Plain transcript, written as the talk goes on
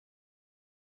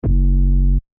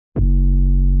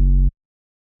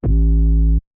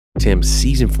Tim,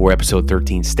 Season 4, Episode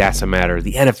 13, Stats That Matter,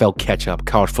 the NFL catch-up,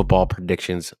 college football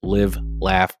predictions, live,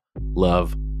 laugh,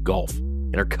 love, golf.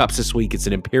 In our cups this week, it's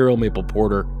an Imperial Maple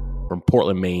Porter from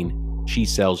Portland, Maine. She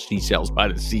sells by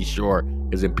the seashore.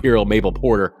 Is Imperial Maple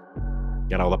Porter.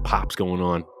 Got all the pops going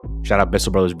on. Shout out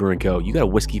Bissell Brothers Brewing Co. You got a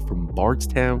whiskey from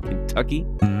Bardstown, Kentucky.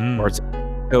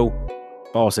 Bardstown Co.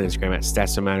 Follow us on Instagram at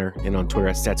Stats That Matter and on Twitter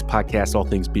at Stats Podcast, all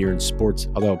things beer and sports.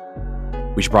 Although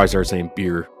we should probably start saying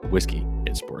beer, whiskey,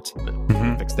 and sports.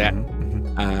 Fix that.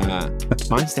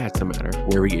 Find Stats That Matter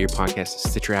wherever you get your podcasts: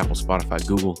 Stitcher, Apple, Spotify,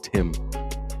 Google. Tim,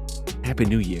 Happy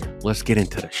New Year. Let's get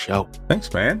into the show.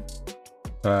 Thanks, man.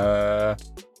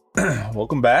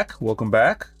 Welcome back.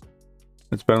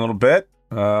 It's been a little bit.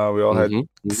 We all had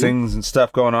things and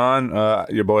stuff going on.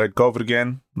 Your boy had COVID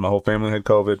again. My whole family had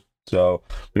COVID. So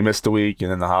we missed a week, and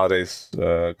then the holidays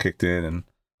kicked in, and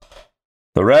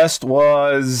the rest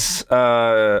was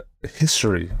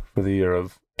history for the year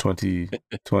of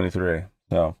 2023.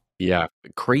 So yeah,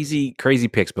 crazy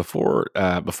picks before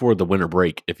the winter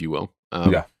break, if you will.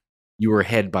 You were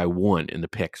ahead by one in the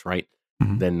picks, right?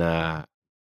 Then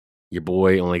your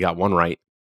boy only got one right.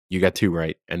 You got two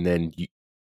right, and then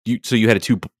so you had a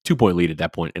 2-point lead at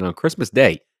that point. And on Christmas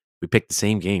Day, we picked the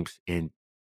same games, and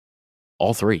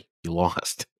all three you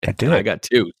lost. And I got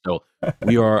two, so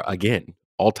we are again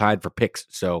all tied for picks.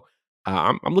 So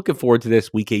I'm looking forward to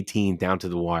this week 18 down to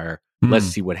the wire. Let's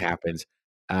see what happens.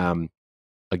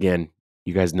 Again,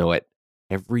 you guys know it.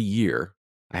 Every year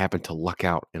I happen to luck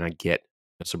out and I get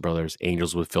Mr. Brothers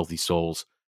Angels with Filthy Souls.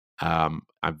 I'm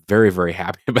very, very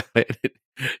happy about it.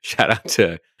 Shout out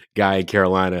to Guy in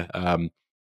Carolina.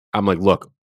 I'm like,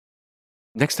 look,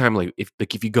 next time,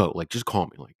 if you go, just call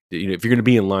me. If you're gonna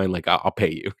be in line, I'll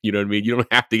pay you. You know what I mean? You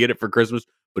don't have to get it for Christmas,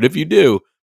 but if you do,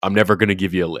 I'm never gonna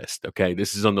give you a list. Okay,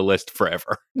 this is on the list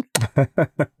forever.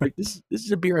 This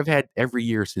is a beer I've had every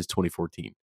year since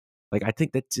 2014. I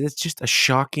think that's just a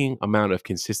shocking amount of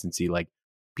consistency.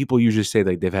 People usually say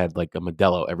they've had a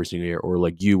Modelo every single year, or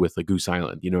you with Goose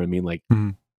Island. You know what I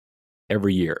mean?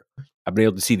 Every year, I've been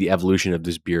able to see the evolution of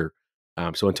this beer.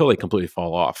 So until they completely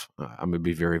fall off, I'm going to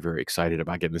be very, very excited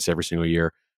about getting this every single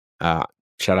year.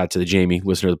 Shout out to the Jamie,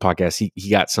 listener to the podcast. He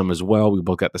got some as well. We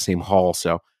both got the same haul.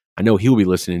 So I know he'll be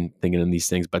listening, thinking of these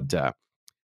things. But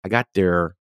I got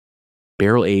their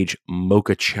barrel-aged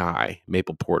Mocha Chai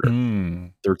Maple Porter,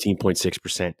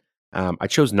 13.6%. I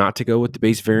chose not to go with the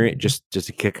base variant just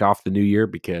to kick off the new year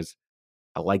because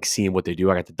I like seeing what they do.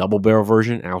 I got the double barrel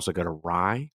version. I also got a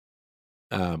rye.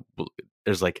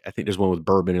 There's I think there's one with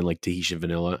bourbon and Tahitian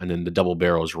vanilla, and then the double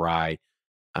barrel is rye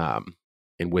and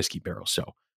whiskey barrel.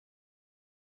 So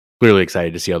clearly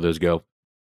excited to see how those go.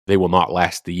 They will not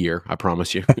last the year, I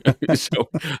promise you. So,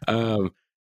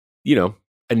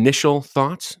 initial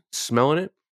thoughts, smelling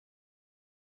it.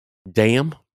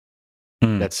 Damn,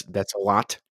 that's a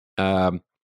lot. I'm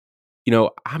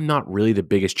not really the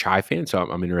biggest chai fan, so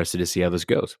I'm interested to see how this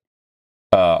goes.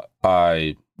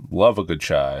 I love a good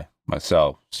chai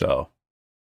myself, so.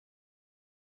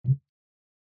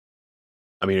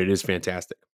 I mean, it is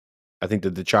fantastic. I think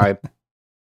that the chai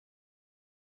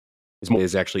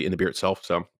is actually in the beer itself,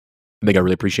 so I think I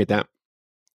really appreciate that.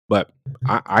 But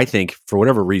I think, for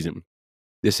whatever reason,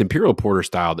 this Imperial Porter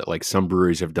style that some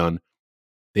breweries have done,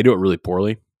 they do it really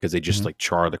poorly because they just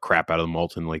char the crap out of the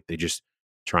malt and they just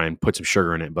try and put some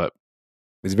sugar in it. But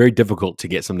it's very difficult to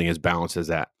get something as balanced as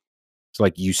that. So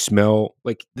you smell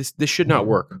this should not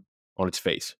work on its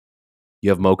face. You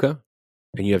have mocha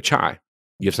and you have chai.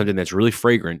 You have something that's really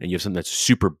fragrant and you have something that's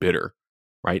super bitter,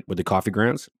 right? With the coffee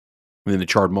grounds and then the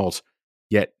charred malts.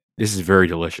 Yet this is very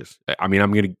delicious. I mean, I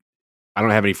don't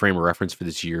have any frame of reference for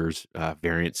this year's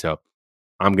variant, so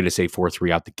I'm going to say 4-3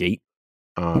 out the gate.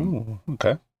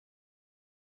 Okay.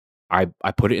 I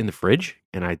put it in the fridge,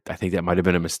 and I think that might have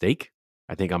been a mistake.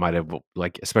 I think I might have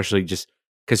especially just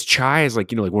because chai is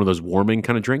one of those warming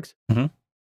kind of drinks. So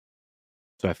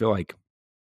I feel like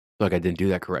I didn't do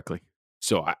that correctly.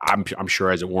 So I'm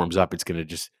sure as it warms up, it's going to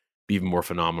just be even more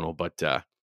phenomenal. But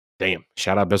damn,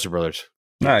 shout out Bissell Brothers.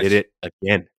 Nice. Did it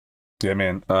again. Yeah,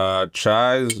 man.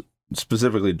 Chais,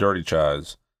 specifically dirty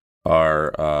chais,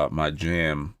 are my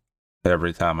jam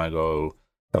every time I go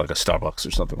to a Starbucks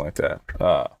or something like that.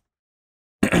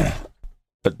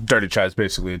 But dirty chai is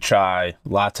basically a chai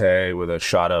latte with a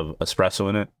shot of espresso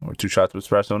in it, or 2 shots of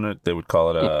espresso in it. They would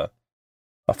call it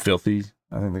a filthy.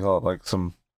 I think they call it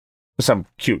some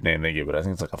cute name they give it. I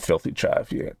think it's a filthy chai.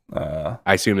 If you get,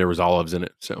 I assume there was olives in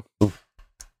it, so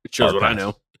it shows what I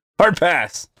know. Hard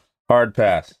pass.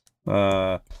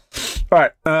 All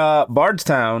right.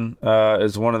 Bardstown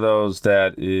is one of those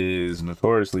that is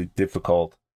notoriously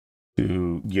difficult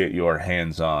to get your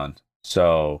hands on.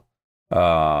 So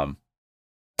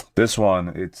This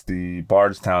one, it's the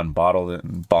Bardstown Bottled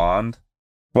and Bond.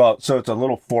 Well, so it's a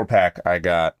little 4-pack I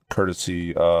got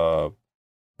courtesy of,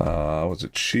 was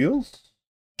it Shields?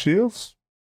 Shields?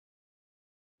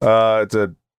 It's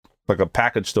a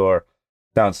package store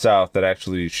down south that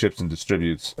actually ships and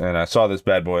distributes, and I saw this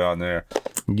bad boy on there,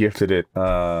 gifted it,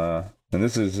 and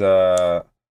this is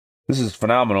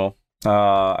phenomenal.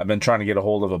 I've been trying to get a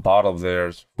hold of a bottle of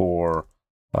theirs for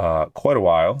quite a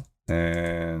while,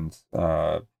 and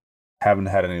haven't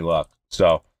had any luck.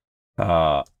 So,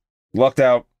 lucked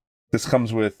out. This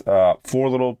comes with 4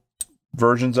 little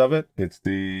versions of it. It's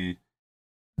the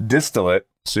distillate,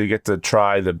 so you get to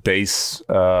try the base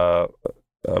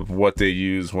of what they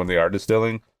use when they are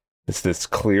distilling. It's this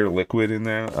clear liquid in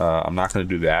there. I'm not going to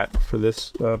do that for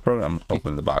this program. I'm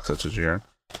opening the box. That's what you're hearing.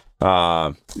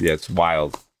 Yeah, it's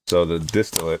wild. So the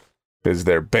distillate is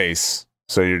their base.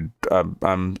 So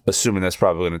I'm assuming that's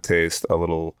probably going to taste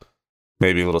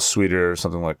maybe a little sweeter,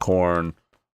 something like corn,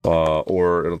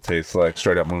 or it'll taste like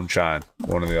straight up moonshine,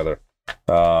 one or the other.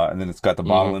 And then it's got the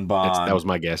Bottle and Bond. That was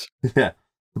my guess. Yeah,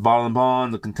 the Bottle and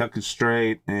Bond, the Kentucky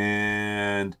Straight,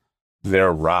 and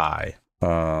their rye.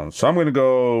 So I'm going to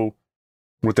go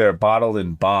with their Bottle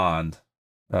and Bond,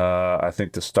 I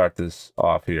think, to start this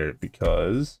off here,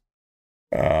 because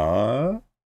I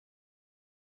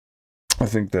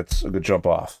think that's a good jump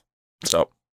off. So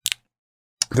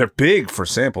they're big for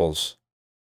samples.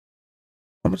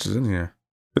 How much is in here?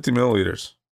 50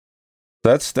 milliliters.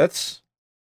 That's a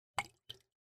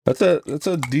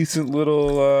decent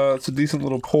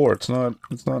little pour. It's not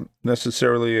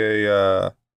necessarily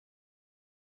a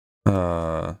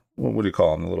what do you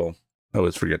call them? I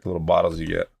always forget the little bottles you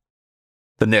get.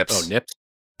 The nips. Oh, nips.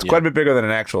 It's quite a bit bigger than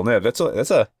an actual nip. That's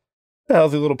a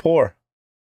healthy little pour.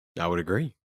 I would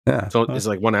agree. Yeah. So is it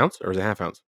like 1 ounce or is it half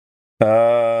ounce?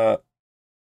 Do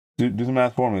the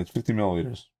math for me. It's 50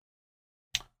 milliliters.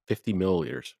 50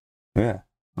 milliliters. Yeah.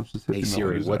 Hey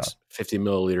Siri, what's 50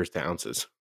 milliliters to ounces?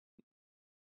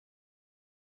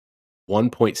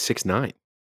 1.69.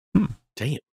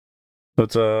 Damn.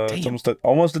 So it's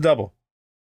almost a double.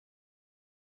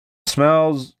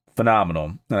 Smells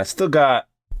phenomenal, and I still got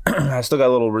a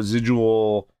little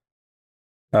residual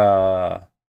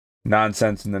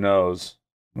nonsense in the nose,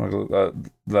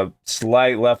 the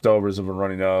slight leftovers of a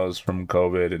runny nose from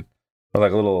COVID, and or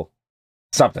like a little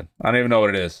something. I don't even know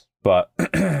what it is, but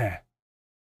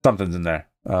something's in there.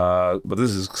 But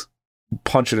this is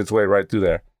punching its way right through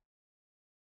there.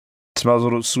 It smells a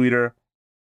little sweeter.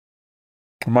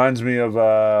 Reminds me of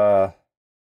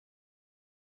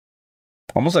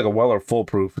almost like a Weller Full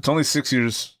Proof. It's only 6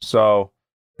 years, so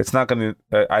it's not going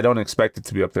to. I don't expect it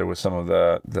to be up there with some of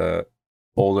the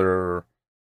older,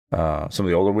 some of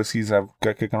the older whiskeys I've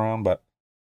got kicking around. But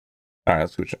all right,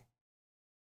 let's go check.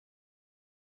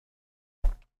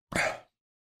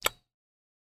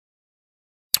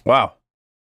 Wow,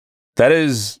 that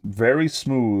is very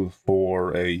smooth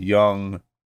for a young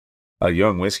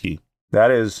whiskey. That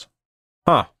is.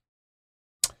 Huh.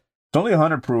 It's only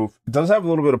 100 proof. It does have a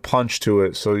little bit of punch to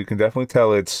it, so you can definitely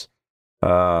tell it's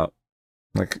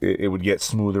like it would get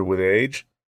smoother with age.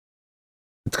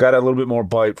 It's got a little bit more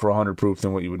bite for 100 proof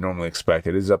than what you would normally expect.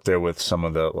 It is up there with some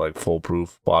of the like full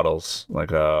proof bottles,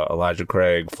 like Elijah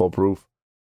Craig full proof.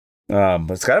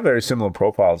 But it's got a very similar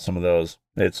profile to some of those.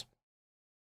 It's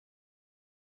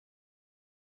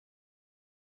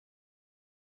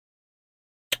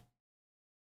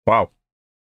wow.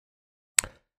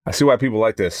 I see why people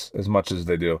like this as much as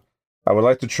they do. I would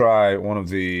like to try one of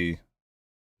their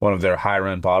higher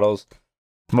end bottles.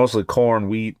 It's mostly corn,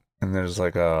 wheat, and there's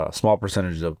like a small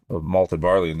percentage of malted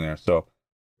barley in there. So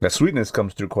that sweetness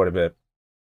comes through quite a bit.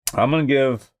 I'm gonna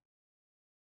give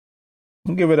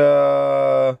it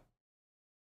a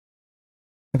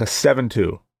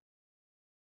 7.2.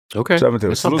 Okay.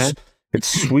 7.2. It's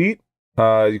sweet.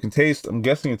 You can taste. I'm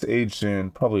guessing it's aged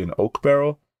in probably an oak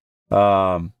barrel.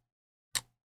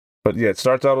 But yeah, it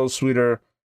starts out a little sweeter.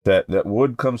 That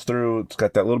wood comes through. It's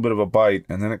got that little bit of a bite,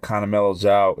 and then it kind of mellows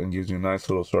out and gives you a nice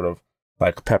little sort of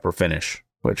like pepper finish.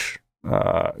 Which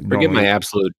forgive my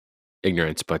absolute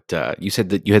ignorance, but you said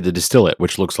that you had the distillate,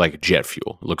 which looks like jet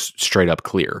fuel. It looks straight up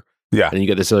clear. Yeah, and you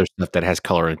get this other stuff that has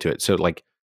color into it. So like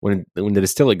when the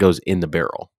distillate goes in the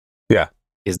barrel, yeah,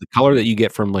 is the color that you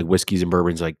get from like whiskeys and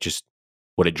bourbons like just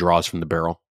what it draws from the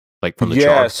barrel? Like from the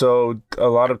char? Yeah, so a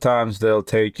lot of times they'll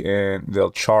take and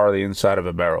they'll char the inside of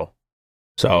a barrel.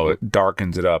 So it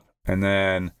darkens it up. And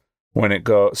then when it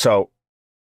goes, so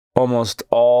almost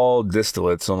all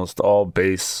distillates, almost all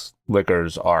base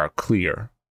liquors are clear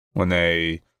when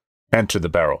they enter the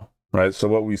barrel, right? So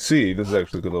what we see, this is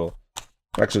actually a good little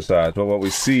exercise. But what we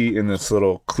see in this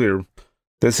little clear,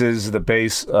 this is the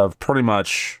base of pretty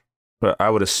much, I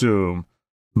would assume,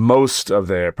 most of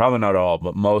their, probably not all,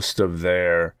 but most of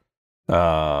their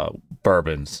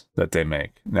bourbons that they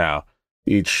make. Now,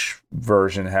 each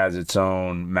version has its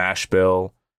own mash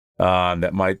bill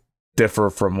that might differ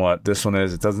from what this one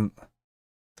is. It doesn't,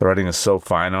 the writing is so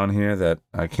fine on here that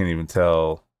I can't even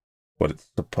tell what it's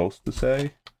supposed to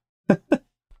say.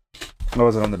 Oh,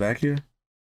 is it on the back here?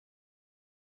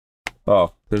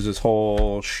 Oh, there's this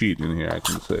whole sheet in here I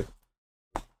can see.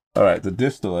 All right, the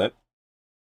distillate.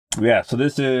 Yeah, so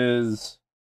this is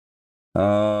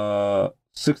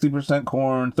 60%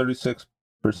 corn,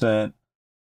 36%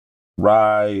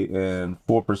 rye, and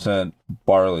 4%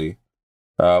 barley,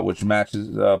 which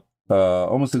matches up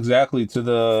almost exactly to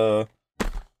the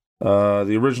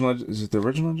original. Is it the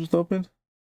original just opened?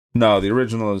 No, the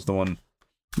original is the one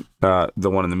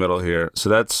in the middle here. So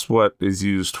that's what is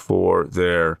used for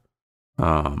their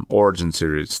Origin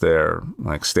series, their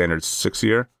like standard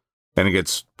 6-year, and it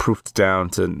gets proofed down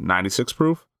to 96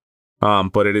 proof.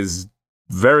 But it is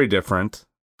very different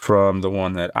from the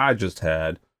one that I just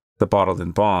had, the Bottled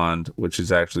in Bond, which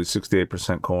is actually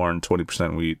 68% corn,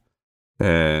 20% wheat,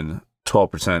 and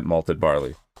 12% malted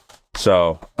barley.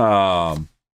 So,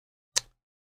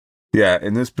 yeah,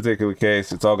 in this particular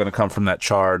case, it's all going to come from that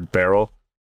charred barrel.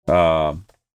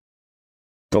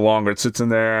 The longer it sits in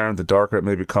there, the darker it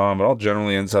may become. It all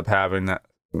generally ends up having that,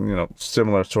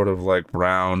 similar sort of like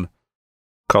brown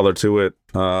color to it.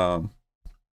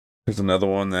 Here's another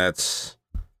one this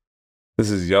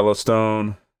is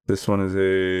Yellowstone. This one is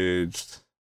aged,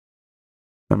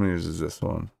 how many years is this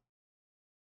one?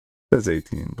 It says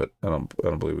 18, but I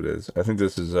don't believe it is. I think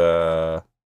this is a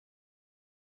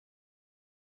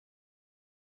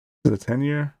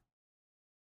 10-year?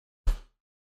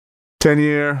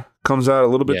 10-year comes out a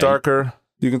little bit darker.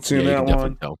 You can see in that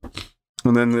one. Tell.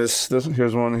 And then this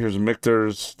here's one. Here's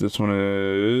Michter's. This one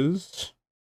is.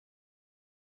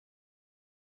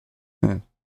 I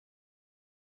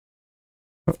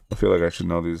feel like I should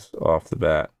know these off the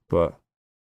bat, but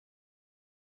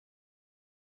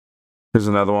here's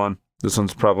another one. This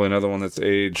one's probably another one that's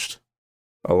aged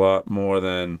a lot more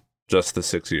than just the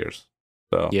 6 years.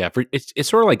 So yeah, it's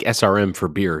sort of like SRM for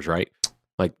beers, right?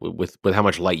 Like with how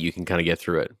much light you can kind of get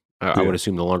through it. I would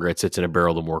assume the longer it sits in a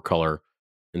barrel, the more color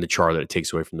and the char that it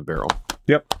takes away from the barrel.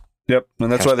 Yep.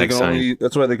 And that's why they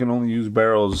can only use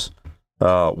barrels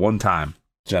one time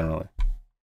generally,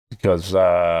 because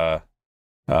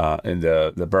in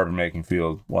the bourbon making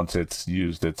field, once it's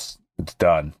used, it's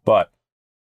done. But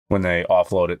when they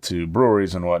offload it to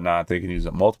breweries and whatnot, they can use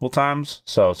it multiple times.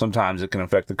 So sometimes it can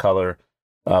affect the color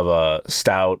of a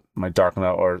stout, might darken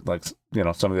out, or like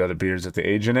some of the other beers that they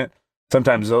age in it.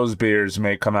 Sometimes those beers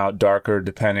may come out darker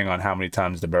depending on how many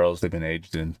times the barrels they've been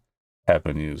aged in have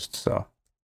been used. So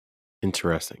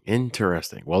interesting.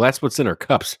 Well, that's what's in our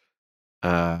cups.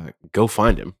 Go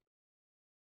find him.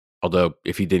 Although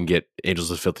if you didn't get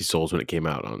Angels of Filthy Souls when it came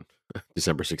out on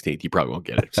December 16th, you probably won't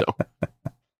get it. So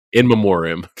in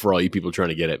memoriam for all you people trying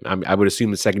to get it. I would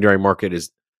assume the secondary market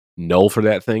is null for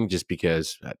that thing just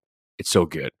because it's so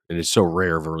good and it's so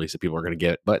rare of a release that people are going to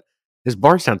get it. But this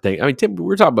Bardstown thing, I mean, Tim, we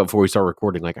were talking about before we started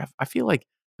recording. Like, I feel like,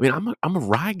 I mean, I'm a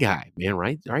rye guy, man,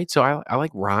 right? Right. So I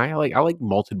like rye. I like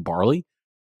malted barley.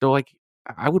 So like,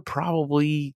 I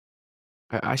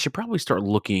should probably start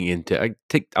looking into.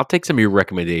 I'll take some of your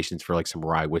recommendations for like some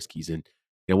rye whiskeys, and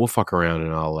we'll fuck around,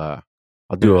 and I'll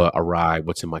do a rye.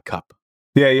 What's in my cup?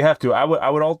 Yeah, you have to.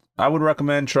 I would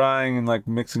recommend trying and like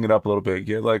mixing it up a little bit.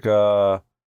 Get like an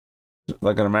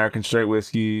American straight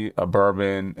whiskey, a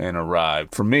bourbon, and a rye.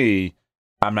 For me,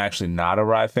 I'm actually not a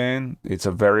rye fan. It's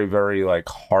a very, very like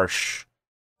harsh,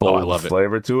 bold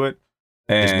flavor to it,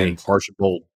 and just harsh,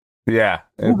 bold. Yeah,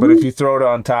 but if you throw it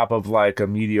on top of like a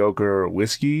mediocre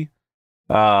whiskey,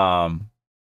 it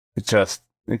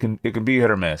can be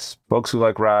hit or miss. Folks who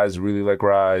like rye really like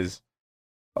rye.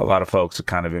 A lot of folks are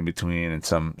kind of in between, and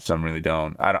some really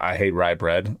don't. I hate rye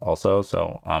bread also,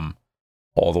 so I'm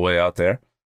all the way out there.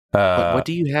 What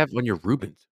do you have on your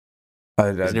Reubens?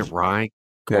 Isn't it rye,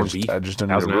 corned beef? I just don't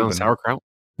need a Reuben. Sauerkraut.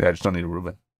 Yeah, I just don't need a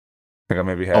Reuben. I think I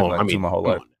maybe had two my whole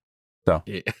life. So.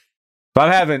 Yeah.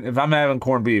 If I'm having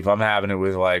corned beef, I'm having it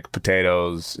with like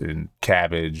potatoes and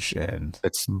cabbage and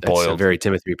that's boiled. Very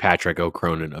Timothy Patrick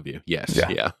O'Cronin of you. Yes.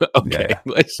 Yeah. Okay. Yeah.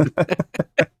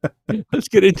 Let's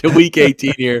get into week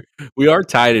 18 here. We are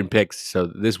tied in picks, so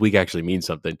this week actually means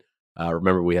something.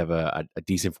 Remember, we have a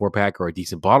decent 4-pack or a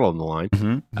decent bottle on the line.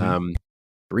 Mm-hmm.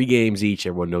 3 games each.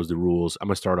 Everyone knows the rules. I'm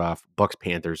gonna start off Bucks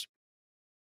Panthers.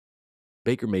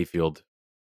 Baker Mayfield,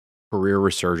 career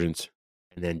resurgence,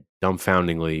 and then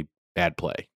dumbfoundingly bad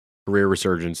play. Career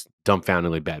resurgence,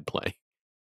 dumbfoundingly bad play.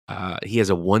 He has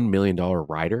a $1 million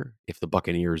rider if the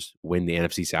Buccaneers win the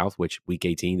NFC South, which week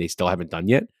 18 they still haven't done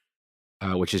yet,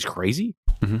 which is crazy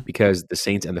because the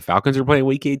Saints and the Falcons are playing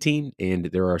week 18, and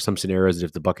there are some scenarios that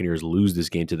if the Buccaneers lose this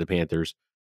game to the Panthers,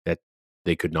 that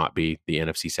they could not be the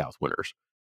NFC South winners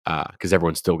because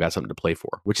everyone's still got something to play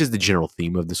for, which is the general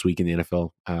theme of this week in the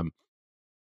NFL.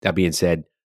 That being said,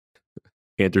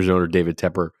 Panthers owner David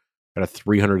Tepper got a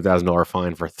 $300,000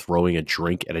 fine for throwing a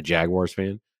drink at a Jaguars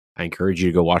fan. I encourage you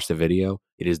to go watch the video.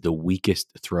 It is the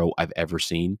weakest throw I've ever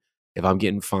seen. If I'm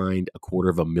getting fined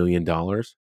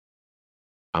 $250,000,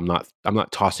 I'm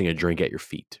not tossing a drink at your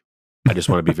feet. I just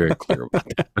want to be very clear about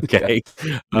that. Okay.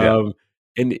 Yeah.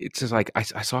 And it's just like I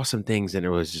saw some things and it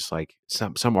was just like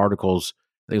some articles,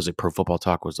 I think it was like Pro Football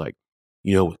Talk was like,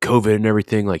 with COVID and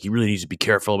everything, like he really needs to be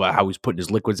careful about how he's putting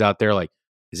his liquids out there. Like,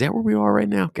 is that where we are right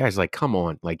now? Guys, like, come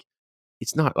on. Like,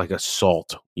 it's not like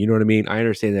assault. You know what I mean? I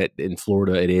understand that in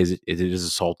Florida it is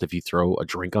assault if you throw a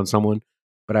drink on someone,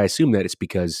 but I assume that it's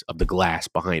because of the glass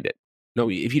behind it. No,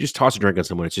 if you just toss a drink on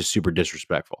someone, it's just super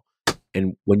disrespectful.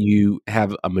 And when you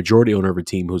have a majority owner of a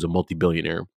team who's a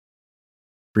multi-billionaire,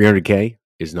 $300K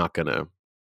is not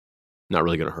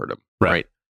really gonna hurt him, right?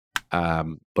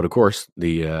 But of course,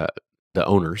 the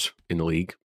owners in the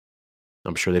league,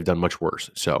 I'm sure they've done much worse.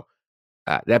 So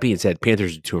that being said,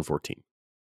 Panthers are 2-14.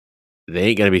 They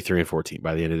ain't going to be 3-14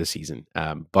 by the end of the season.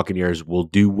 Buccaneers will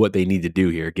do what they need to do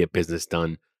here, get business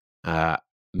done.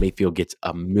 Mayfield gets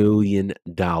 $1 million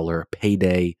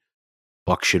payday.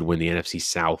 Bucs should win the NFC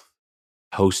South,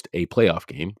 host a playoff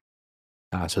game.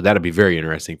 So that'll be very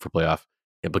interesting for playoff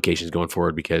implications going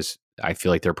forward because I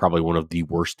feel like they're probably one of the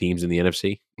worst teams in the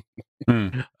NFC.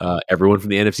 Everyone from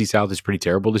the NFC South is pretty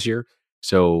terrible this year.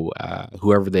 So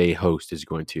whoever they host is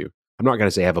going to, I'm not going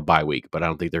to say have a bye week, but I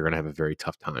don't think they're going to have a very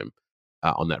tough time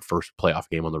on that first playoff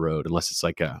game on the road, unless it's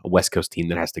like a West Coast team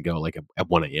that has to go like at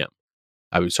 1 a.m.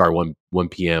 I'm sorry, 1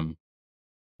 p.m.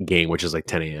 game, which is like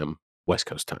 10 a.m. West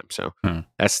Coast time. So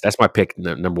that's my pick.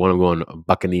 Number one, I'm going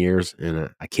Buccaneers,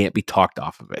 and I can't be talked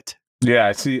off of it. Yeah,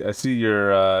 I see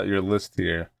your list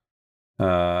here.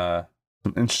 Some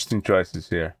interesting choices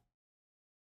here.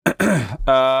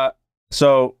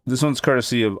 So this one's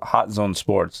courtesy of Hot Zone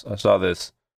Sports. I saw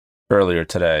this earlier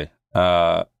today.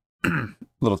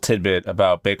 Little tidbit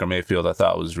about Baker Mayfield I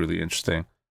thought was really interesting.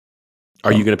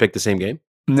 Are you going to pick the same game?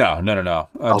 No.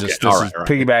 Okay. This is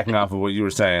piggybacking off of what you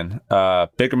were saying.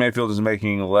 Baker Mayfield is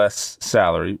making less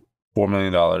salary, $4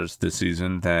 million this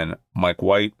season, than Mike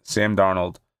White, Sam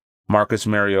Darnold, Marcus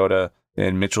Mariota,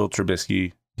 and Mitchell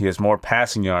Trubisky. He has more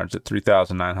passing yards at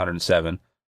 3,907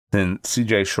 than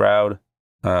C.J. Stroud,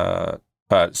 Jalen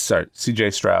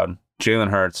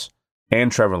Hurts,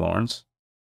 and Trevor Lawrence.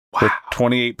 Wow. With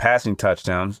 28 passing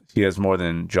touchdowns, he has more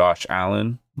than Josh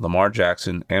Allen, Lamar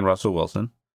Jackson, and Russell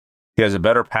Wilson. He has a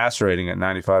better passer rating at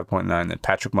 95.9 than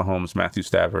Patrick Mahomes, Matthew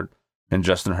Stafford, and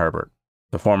Justin Herbert.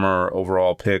 The former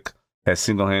overall pick has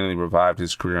single-handedly revived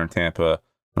his career in Tampa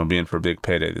and will be in for a big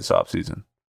payday this offseason.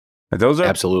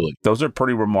 Absolutely. Those are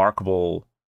pretty remarkable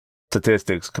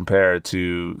statistics compared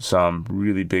to some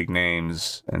really big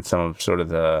names and some of sort of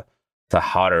the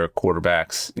hotter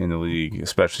quarterbacks in the league,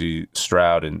 especially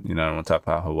Stroud. And, I want to talk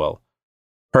about how well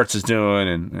Hurts is doing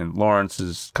and Lawrence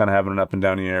is kind of having an up and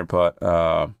down year. But,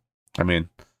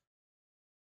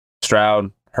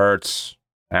 Stroud, Hurts,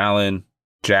 Allen,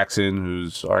 Jackson,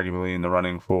 who's arguably in the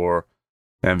running for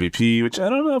MVP, which I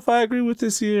don't know if I agree with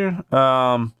this year.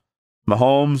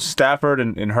 Mahomes, Stafford,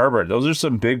 and Herbert. Those are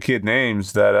some big kid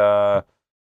names that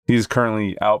he's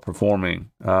currently outperforming.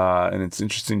 And it's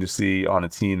interesting to see on a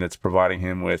team that's providing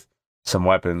him with some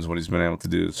weapons what he's been able to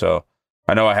do. So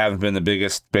I know I haven't been the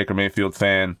biggest Baker Mayfield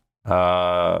fan in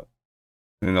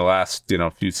the last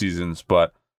few seasons,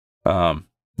 but I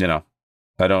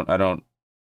don't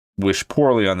wish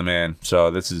poorly on the man. So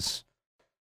it's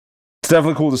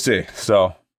definitely cool to see.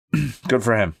 So good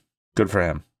for him. Good for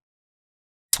him.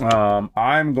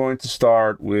 I'm going to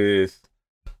start with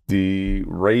the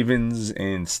Ravens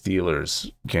and Steelers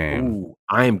game. Ooh,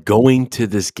 I am going to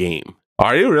this game.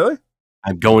 Are you really?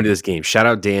 I'm going to this game. Shout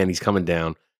out Dan. He's coming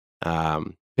down.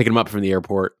 Picking him up from the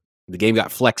airport. The game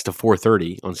got flexed to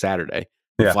 4:30 on Saturday.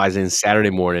 He flies in Saturday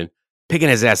morning, picking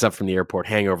his ass up from the airport,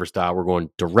 hangover style. We're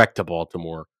going direct to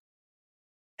Baltimore,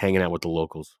 hanging out with the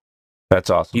locals.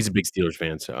 That's awesome. He's a big Steelers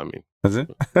fan, so is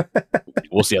it?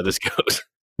 We'll see how this goes.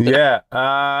 Yeah,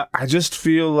 I just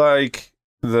feel like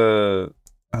I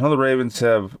know the Ravens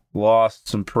have lost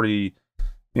some pretty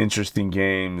interesting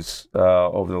games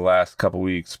over the last couple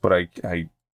weeks, but I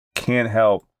can't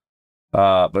help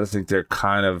but I think they're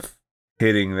kind of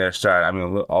hitting their stride. I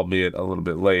mean, albeit a little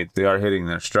bit late, they are hitting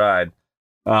their stride.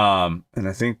 And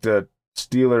I think the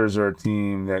Steelers are a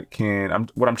team that can.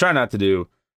 What I'm trying not to do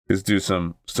is do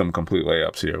some complete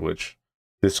layups here, which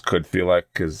this could feel like,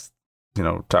 because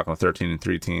talking a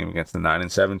 13-3 team against the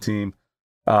 9-7 team.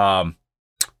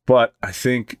 But I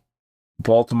think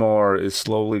Baltimore is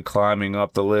slowly climbing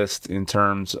up the list in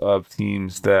terms of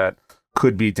teams that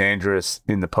could be dangerous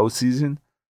in the postseason.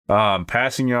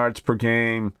 Passing yards per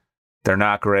game, they're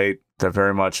not great. They're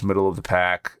very much middle of the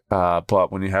pack.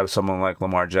 But when you have someone like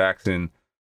Lamar Jackson,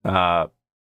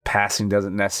 passing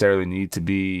doesn't necessarily need to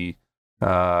be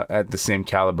at the same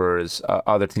caliber as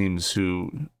other teams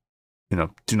who,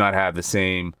 do not have the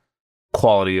same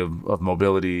quality of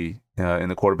mobility in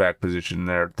the quarterback position.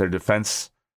 Their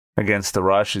defense against the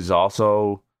rush is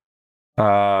also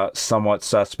somewhat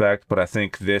suspect, but I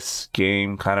think this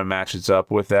game kind of matches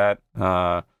up with that.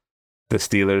 The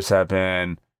Steelers have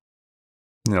been,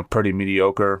 pretty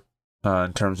mediocre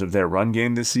in terms of their run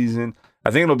game this season.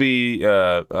 I think it'll be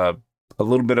a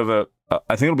little bit of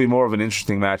I think it'll be more of an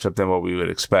interesting matchup than what we would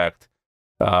expect.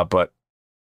 But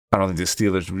I don't think the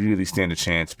Steelers really stand a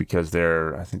chance because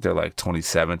I think they're like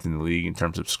 27th in the league in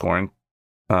terms of scoring.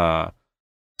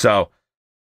 So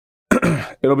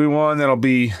it'll be one that'll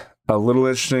be a little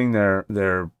interesting.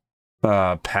 Their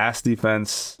pass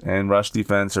defense and rush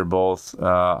defense are both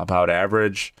about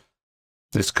average.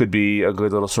 This could be a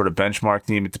good little sort of benchmark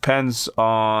team. It depends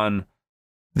on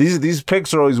these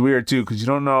picks are always weird too, because you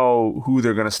don't know who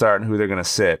they're going to start and who they're going to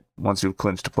sit once you've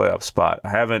clinched a playoff spot. I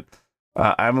haven't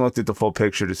looked at the full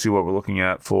picture to see what we're looking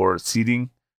at for seeding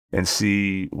and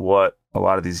see what a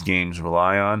lot of these games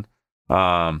rely on.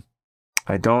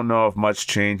 I don't know if much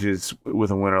changes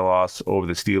with a win or loss over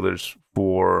the Steelers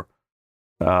for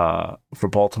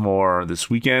Baltimore this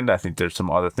weekend. I think there's some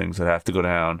other things that have to go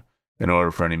down in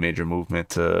order for any major movement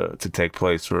to take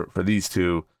place for these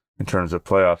two in terms of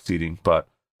playoff seeding. But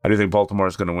I do think Baltimore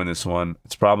is going to win this one.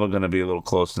 It's probably going to be a little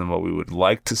closer than what we would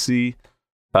like to see.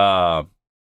 I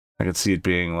could see it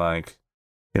being like,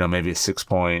 maybe a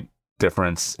 6-point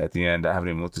difference at the end. I haven't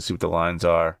even looked to see what the lines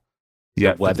are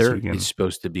yet. The weather is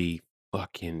supposed to be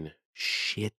fucking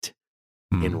shit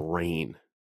and rain.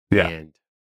 Yeah. And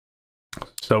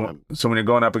so when you're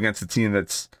going up against a team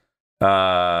that's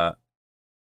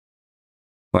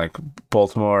like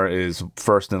Baltimore is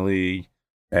first in the league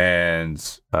and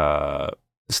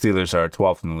Steelers are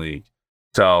 12th in the league.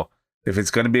 So if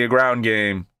it's going to be a ground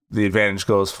game, the advantage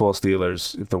goes full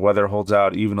Steelers. If the weather holds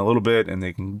out even a little bit and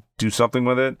they can do something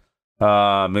with it,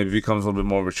 maybe it becomes a little bit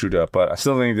more of a shootout. But I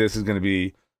still think this is going to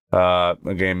be a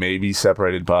game maybe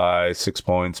separated by 6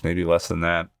 points, maybe less than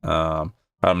that. I'm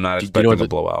not expecting a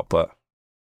blowout, but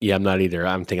yeah, I'm not either.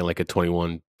 I'm thinking like a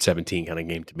 21-17 kind of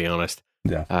game, to be honest.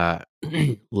 Yeah.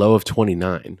 Low of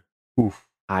 29. Oof.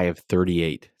 High of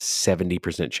 38.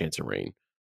 70% chance of rain.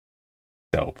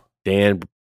 Dope. Dan,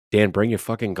 bring your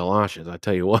fucking galoshes. I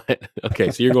tell you what.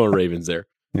 Okay, so you're going Ravens there.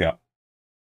 Yeah.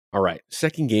 All right.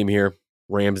 Second game here.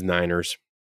 Rams-Niners.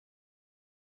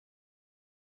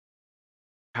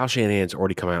 Kyle Shanahan's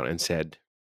already come out and said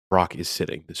Brock is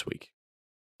sitting this week.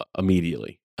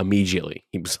 Immediately.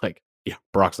 He was like, yeah,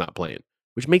 Brock's not playing.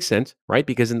 Which makes sense, right?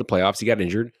 Because in the playoffs, he got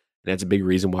injured. And that's a big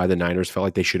reason why the Niners felt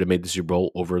like they should have made the Super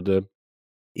Bowl over the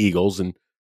Eagles. And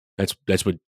that's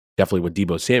definitely what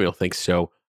Deebo Samuel thinks.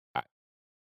 So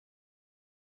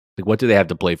what do they have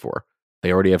to play for?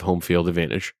 They already have home field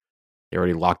advantage. They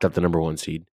already locked up the number 1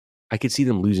 seed. I could see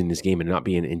them losing this game and not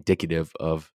being indicative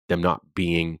of them not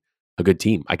being a good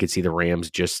team. I could see the Rams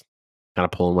just kind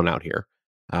of pulling one out here.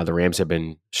 The Rams have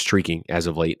been streaking as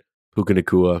of late. Puka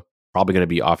Nacua, probably going to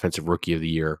be offensive rookie of the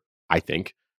year, I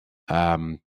think.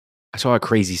 I saw a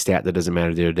crazy stat that doesn't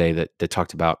matter the other day that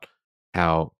talked about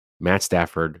how Matt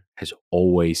Stafford has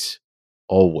always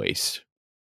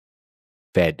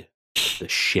fed the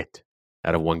shit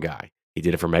out of one guy. He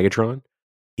did it for Megatron,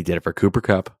 he did it for Cooper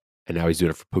Kupp, and now he's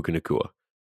doing it for Puka Nacua.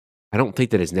 I don't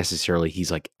think that is necessarily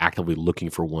he's like actively looking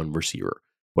for one receiver.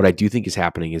 What I do think is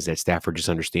happening is that Stafford just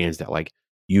understands that like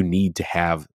you need to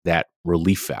have that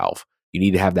relief valve. You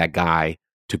need to have that guy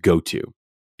to go to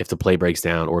if the play breaks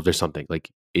down or if there's something. Like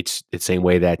it's the same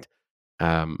way that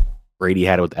Brady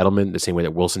had it with Edelman, the same way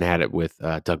that Wilson had it with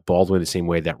Doug Baldwin, the same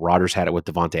way that Rodgers had it with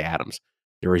Devontae Adams.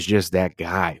 There is just that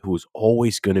guy who is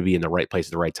always going to be in the right place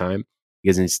at the right time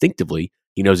because instinctively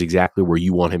he knows exactly where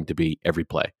you want him to be every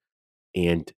play.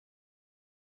 And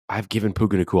I've given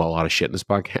Puka Nacua a lot of shit in this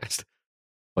podcast,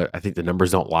 but I think the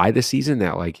numbers don't lie this season.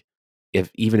 That like,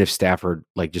 even if Stafford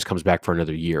like just comes back for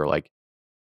another year, like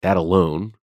that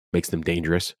alone makes them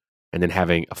dangerous. And then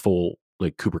having a full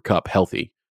like Cooper Kupp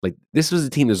healthy, like this was a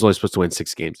team that was only supposed to win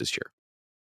 6 games this year.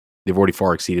 They've already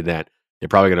far exceeded that. They're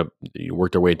probably going to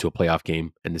work their way into a playoff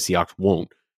game, and the Seahawks won't.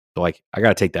 So, like, I got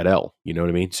to take that L. You know what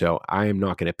I mean? So I am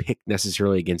not going to pick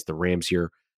necessarily against the Rams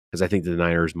here because I think the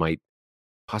Niners might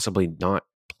possibly not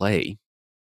play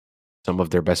some of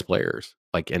their best players.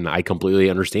 Like, and I completely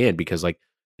understand because, like,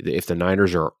 if the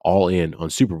Niners are all in on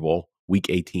Super Bowl, Week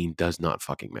 18 does not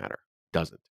fucking matter.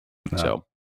 Doesn't. No. So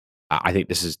I think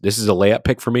this is a layup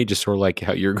pick for me, just sort of like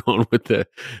how you're going with the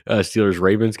Steelers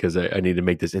Ravens because I need to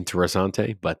make this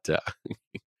interessante. But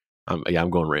I'm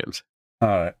going Rams. All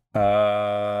right.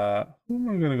 Who am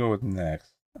I gonna go with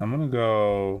next? I'm gonna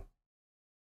go.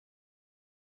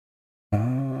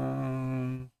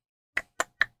 Trying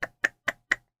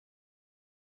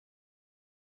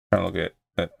to look at.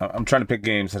 I'm trying to pick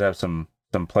games that have some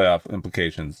playoff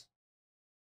implications.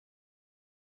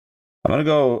 I'm gonna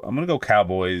go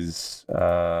Cowboys.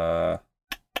 Cowboys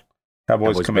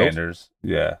Commanders.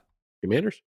 Bills? Yeah.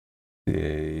 Commanders.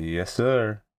 Yes,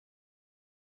 sir.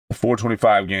 The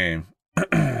 4:25 game.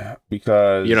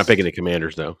 Because you're not picking the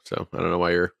Commanders though, so I don't know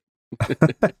why you're.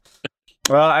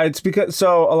 Well, it's because a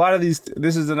lot of these.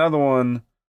 This is another one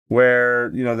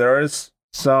where there is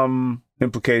some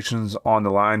implications on the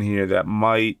line here that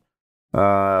might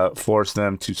force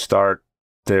them to start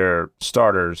their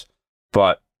starters,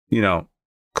 but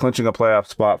clinching a playoff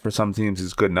spot for some teams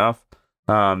is good enough.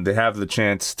 They have the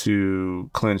chance to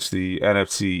clinch the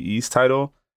NFC East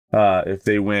title if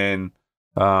they win,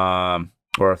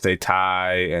 or if they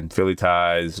tie and Philly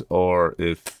ties, or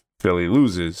if Philly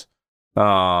loses.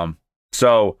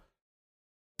 So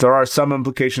there are some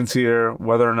implications here,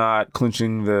 whether or not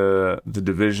clinching the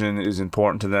division is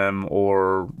important to them,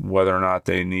 or whether or not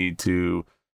they need to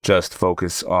just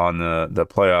focus on the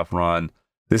playoff run.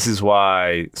 This is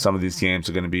why some of these games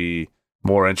are going to be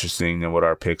more interesting than what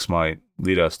our picks might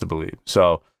lead us to believe.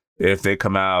 So if they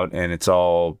come out and it's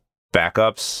all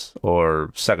backups or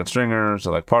second stringers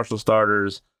or like partial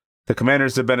starters, the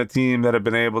Commanders have been a team that have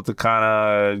been able to kind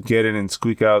of get in and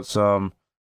squeak out some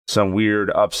weird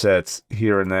upsets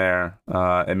here and there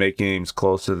and make games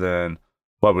closer than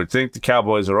what we'd think. The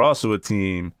Cowboys are also a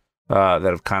team that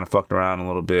have kind of fucked around a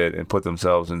little bit and put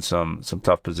themselves in some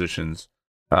tough positions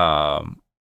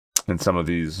in some of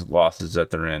these losses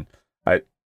that they're in.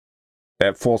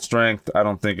 At full strength, I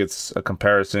don't think it's a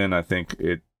comparison. I think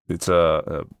it's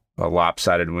a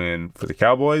lopsided win for the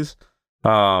Cowboys.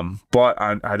 But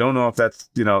I don't know if that's,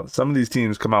 some of these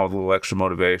teams come out with a little extra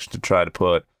motivation to try to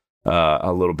put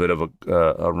a little bit of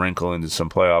a wrinkle into some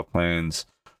playoff plans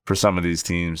for some of these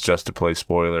teams just to play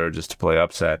spoiler, just to play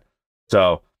upset.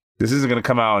 So this isn't going to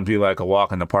come out and be like a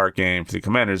walk in the park game for the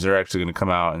Commanders. They're actually going to come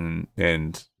out and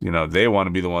they want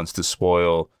to be the ones to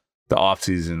spoil the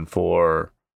offseason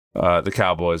for the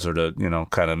Cowboys, or to,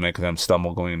 kind of make them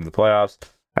stumble going into the playoffs.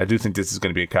 I do think this is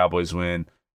going to be a Cowboys win.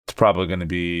 It's probably going to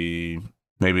be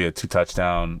maybe a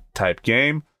 2-touchdown type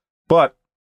game, but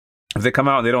if they come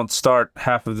out and they don't start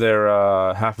half of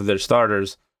their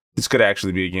starters, this could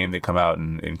actually be a game they come out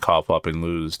and cough up and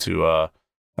lose to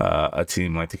a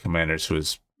team like the Commanders, who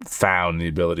has found the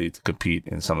ability to compete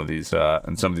in some of these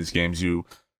games you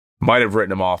might have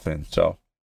written them off in. So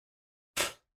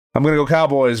I'm gonna go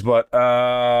Cowboys, but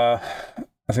I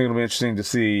think it'll be interesting to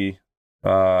see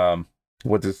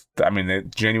what this. I mean,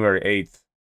 January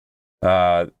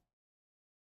 8th.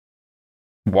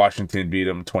 Washington beat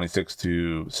them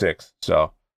 26-6,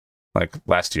 so like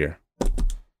last year.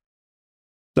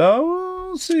 So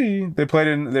we'll see. They played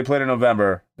in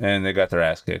November and they got their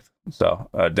ass kicked. So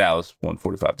Dallas won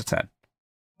 45-10.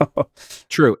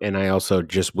 True, and I also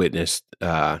just witnessed.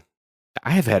 I'm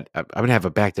gonna have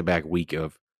a back-to-back week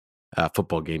of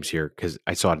football games here because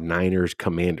I saw Niners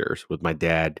Commanders with my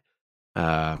dad,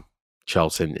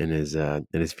 Chelsea, and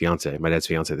his fiance, my dad's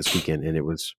fiance, this weekend, and it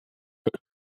was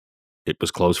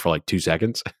close for like 2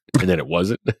 seconds, and then it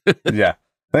wasn't. Yeah.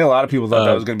 I think a lot of people thought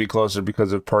that was going to be closer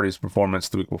because of Purdy's performance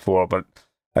the week before, but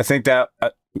I think that,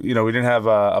 we didn't have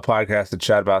a podcast to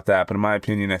chat about that, but in my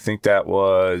opinion, I think that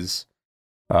was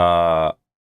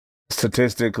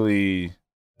statistically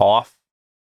off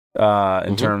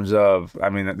in terms of,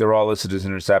 they were all listed as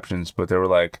interceptions, but there were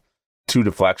like 2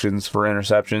 deflections for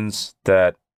interceptions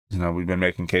that, we've been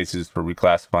making cases for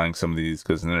reclassifying some of these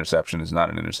because an interception is not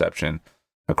an interception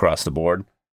across the board.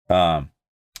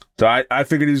 So I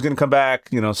figured he was going to come back.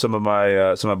 Some of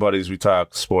my buddies we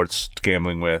talk sports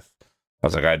gambling with, I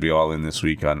was like, I'd be all in this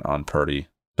week on Purdy.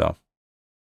 So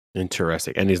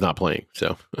interesting, and he's not playing.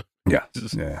 So yeah,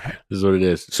 this is what it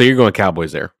is. So you're going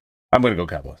Cowboys there. I'm going to go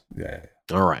Cowboys. Yeah.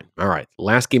 All right.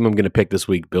 Last game I'm going to pick this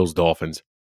week: Bills Dolphins.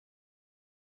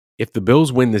 If the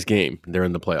Bills win this game, they're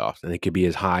in the playoffs, and they could be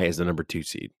as high as the number 2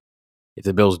 seed. If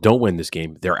the Bills don't win this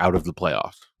game, they're out of the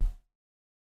playoffs.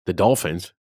 The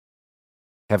Dolphins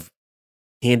have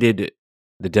handed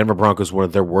the Denver Broncos one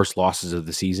of their worst losses of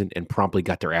the season and promptly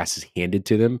got their asses handed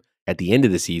to them at the end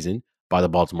of the season by the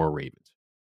Baltimore Ravens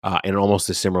in almost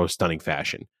a similar stunning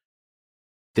fashion.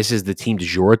 This is the team du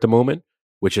jour at the moment,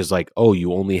 which is like, oh,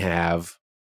 you only have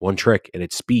one trick and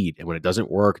it's speed. And when it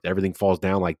doesn't work, everything falls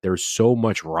down. Like there's so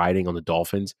much riding on the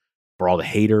Dolphins for all the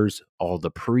haters, all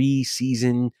the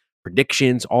preseason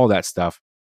predictions, all that stuff.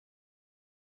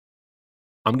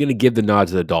 I'm going to give the nod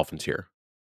to the Dolphins here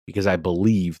because I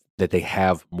believe that they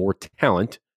have more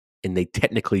talent and they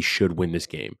technically should win this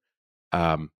game.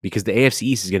 Because the AFC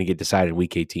East is going to get decided in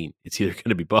Week 18. It's either going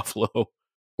to be Buffalo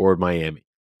or Miami,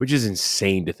 which is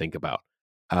insane to think about.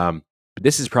 But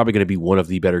this is probably going to be one of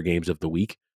the better games of the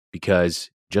week because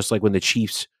just like when the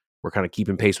Chiefs were kind of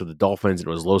keeping pace with the Dolphins and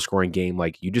it was a low-scoring game,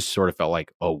 like you just sort of felt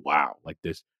like, oh, wow, like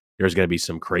there's going to be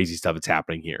some crazy stuff that's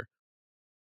happening here.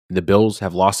 And the Bills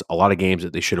have lost a lot of games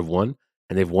that they should have won,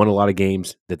 and they've won a lot of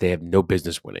games that they have no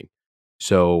business winning.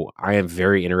 So I am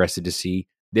very interested to see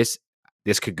this.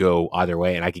 This could go either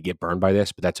way, and I could get burned by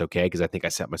this, but that's okay because I think I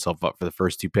set myself up for the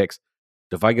first two picks.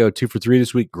 So if I go 2 for 3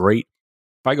 this week, great.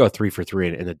 If I go 3 for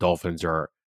 3 and the Dolphins are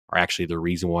actually the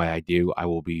reason why I do, I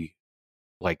will be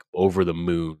like over the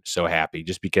moon, so happy,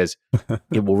 just because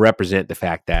it will represent the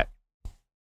fact that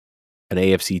an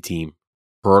AFC team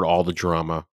heard all the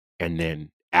drama and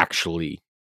then actually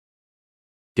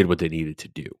did what they needed to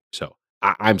do. So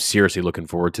I'm seriously looking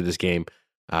forward to this game.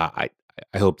 I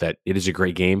hope that it is a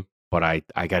great game, but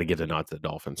I got to give the nod to the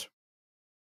Dolphins.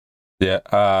 Yeah,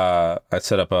 I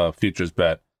set up a futures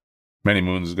bet many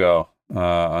moons ago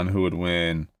on who would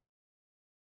win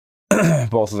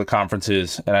both of the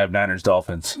conferences, and I have Niners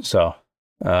Dolphins. So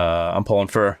I'm pulling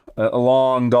for a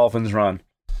long Dolphins run.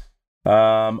 All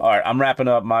right, I'm wrapping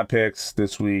up my picks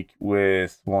this week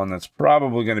with one that's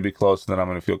probably going to be close that I'm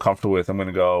going to feel comfortable with. I'm going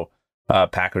to go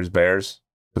Packers Bears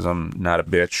because I'm not a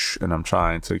bitch and I'm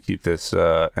trying to keep this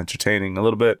entertaining a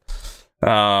little bit.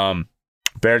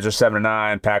 Bears are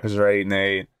 7-9, Packers are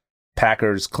 8-8.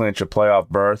 Packers clinch a playoff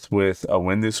berth with a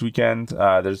win this weekend.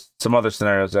 There's some other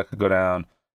scenarios that could go down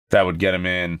that would get them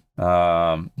in.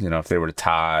 If they were to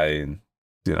tie, and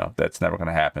that's never going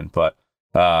to happen. But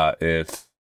if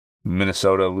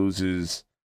Minnesota loses,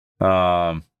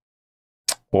 or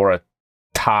a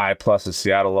tie plus a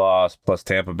Seattle loss plus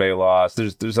Tampa Bay loss,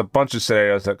 there's a bunch of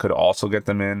scenarios that could also get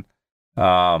them in.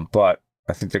 But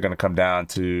I think they're going to come down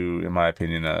to, in my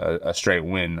opinion, a straight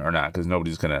win or not, because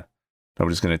nobody's gonna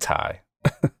tie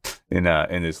in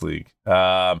this league.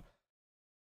 But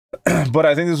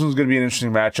I think this one's going to be an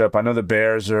interesting matchup. I know the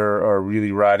Bears are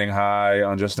really riding high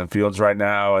on Justin Fields right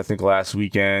now. I think last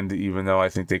weekend, even though I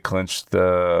think they clinched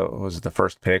the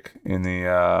first pick in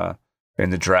the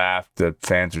draft, the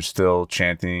fans are still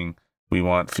chanting, "We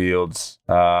want Fields."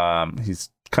 He's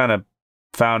kind of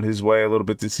found his way a little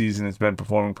bit this season. Has been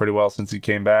performing pretty well since he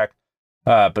came back.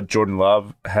 But Jordan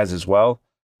Love has as well.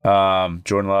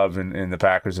 Jordan Love and the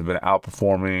Packers have been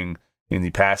outperforming in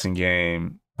the passing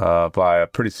game by a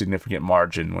pretty significant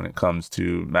margin when it comes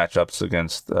to matchups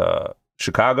against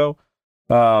Chicago.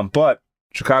 But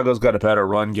Chicago's got a better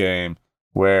run game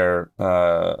where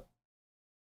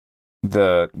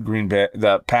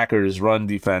the Packers' run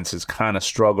defense has kind of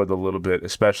struggled a little bit,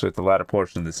 especially at the latter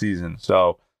portion of the season.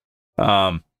 So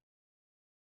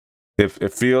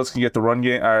if Fields can get the run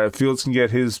game, or if Fields can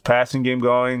get his passing game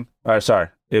going,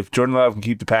 if Jordan Love can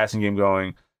keep the passing game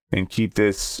going and keep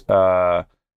this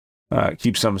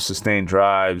keep some sustained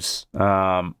drives,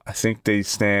 I think they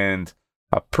stand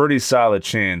a pretty solid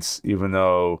chance, even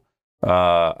though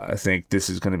I think this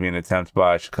is going to be an attempt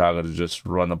by Chicago to just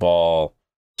run the ball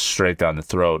straight down the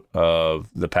throat of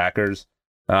the Packers.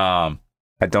 I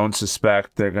don't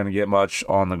suspect they're going to get much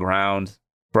on the ground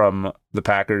from the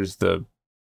Packers. The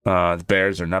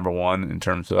Bears are number one in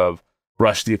terms of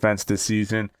rush defense this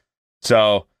season.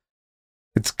 So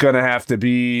it's going to have to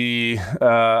be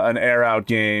an air-out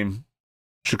game.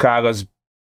 Chicago's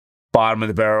bottom of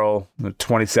the barrel, the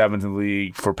 27th in the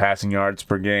league for passing yards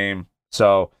per game.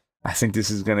 So I think this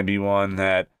is going to be one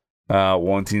that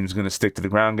one team's going to stick to the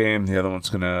ground game, the other one's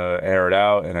going to air it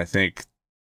out. And I think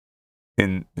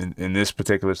in this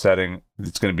particular setting,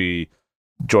 it's going to be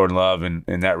Jordan Love and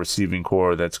that receiving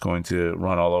core that's going to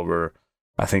run all over,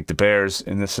 I think, the Bears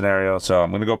in this scenario. So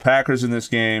I'm going to go Packers in this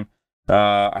game.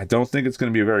 I don't think it's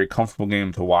going to be a very comfortable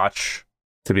game to watch,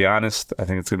 to be honest. I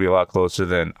think it's going to be a lot closer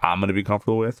than I'm going to be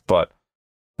comfortable with, but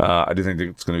I do think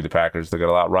it's going to be the Packers. They got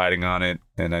a lot riding on it,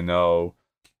 and I know,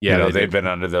 they've been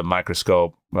under the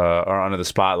microscope or under the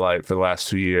spotlight for the last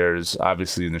 2 years,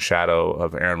 obviously in the shadow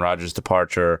of Aaron Rodgers'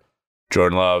 departure.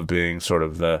 Jordan Love being sort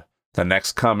of the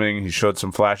next coming. He showed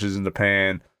some flashes in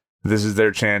Japan. This is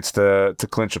their chance to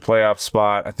clinch a playoff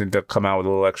spot. I think they'll come out with a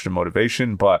little extra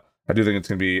motivation, but I do think it's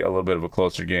going to be a little bit of a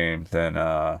closer game than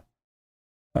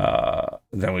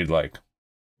we'd like.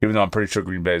 Even though I'm pretty sure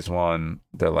Green Bay's won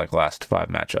their last 5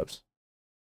 matchups.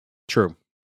 True.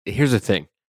 Here's the thing.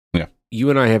 Yeah.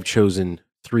 You and I have chosen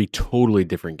 3 totally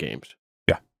different games.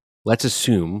 Yeah. Let's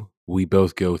assume we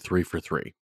both go 3 for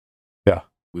 3. Yeah.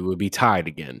 We would be tied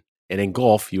again. And in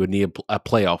golf, you would need a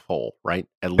playoff hole, right?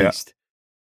 At least.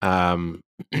 So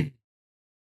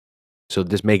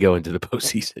this may go into the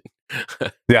postseason.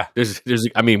 Yeah. There's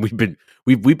I mean, we've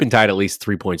been tied at least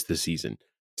 3 points this season.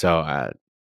 So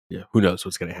yeah, who knows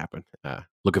what's going to happen?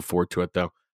 Looking forward to it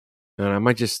though. And I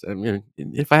might just,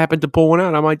 if I happen to pull one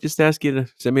out, I might just ask you to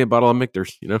send me a bottle of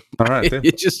Michter's. All right,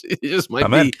 it just might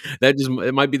be that.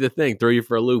 It might be the thing. Throw you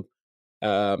for a loop.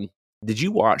 Did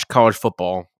you watch college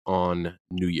football on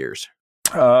New Year's?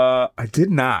 I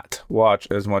did not watch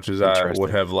as much as I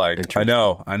would have liked. I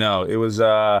know. It was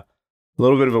a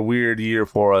little bit of a weird year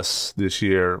for us this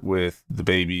year with the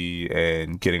baby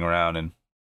and getting around and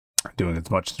doing as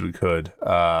much as we could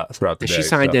throughout the day. Has she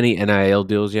signed any NIL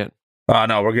deals yet?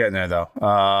 No, we're getting there though.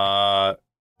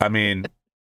 I mean,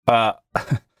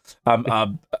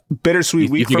 I'm bittersweet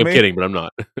week for me. I'm kidding, but I'm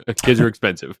not. Kids are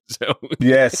expensive, so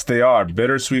yes, they are.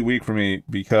 Bittersweet week for me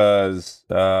because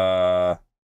my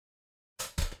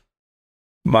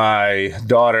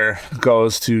daughter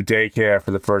goes to daycare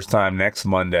for the first time next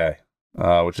Monday,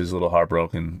 which is a little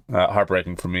heartbreaking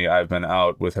for me. I've been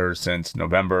out with her since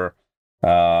November.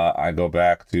 I go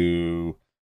back to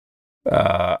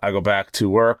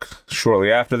work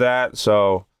shortly after that,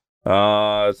 so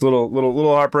it's a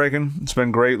little heartbreaking. It's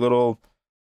been great little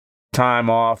time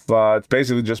off. It's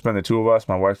basically just been the two of us.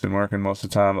 My wife's been working most of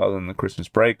the time, other than the Christmas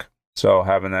break. So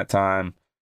having that time,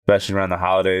 especially around the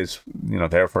holidays,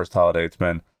 their first holiday, it's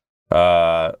been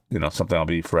something I'll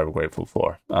be forever grateful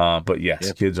for. But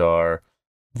yes, Kids are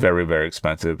very, very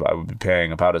expensive. I would be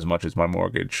paying about as much as my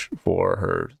mortgage for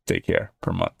her daycare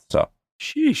per month. So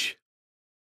sheesh.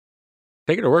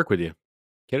 Take her to work with you.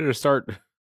 Get her to start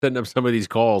setting up some of these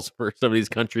calls for some of these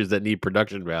countries that need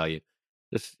production value.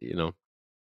 Just,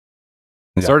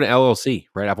 start an LLC,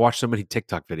 right? I've watched so many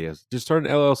TikTok videos. Just start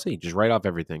an LLC. Just write off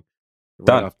everything.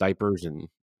 Write off diapers and,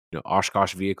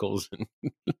 Oshkosh vehicles. We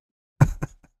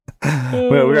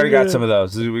already got some of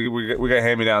those. We got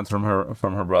hand-me-downs from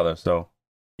her brother. So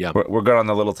yeah, we're good on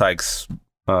the little Tykes,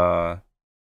 the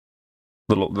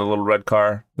little red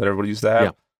car that everybody used to have.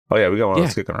 Yeah. Oh yeah, we got one of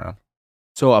those kicking around.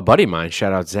 So a buddy of mine,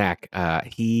 shout out Zach,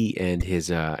 he and his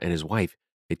wife,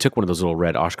 they took one of those little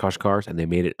red Oshkosh cars and they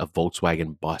made it a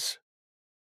Volkswagen bus.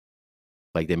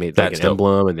 Like they made an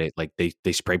emblem and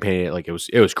they spray painted it. Like it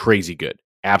was crazy good,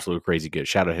 absolutely crazy good.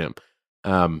 Shout out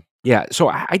him. Yeah. So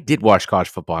I did watch college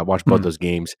football. I watched both those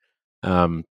games.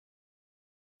 And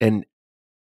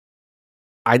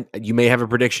you may have a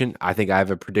prediction. I think I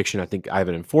have a prediction. I think I have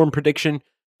an informed prediction.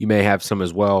 You may have some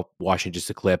as well, watching just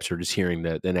the clips or just hearing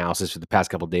the analysis for the past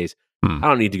couple of days. I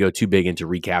don't need to go too big into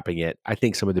recapping it. I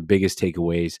think some of the biggest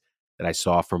takeaways that I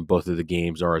saw from both of the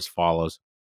games are as follows.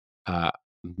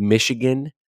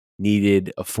 Michigan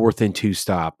needed a 4th and 2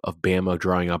 stop of Bama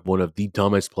drawing up one of the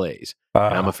dumbest plays.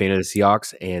 And I'm a fan of the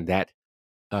Seahawks, and that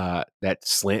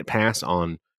slant pass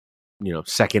on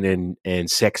 2nd and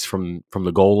 6 from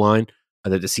the goal line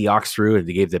that the Seahawks threw, and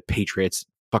they gave the Patriots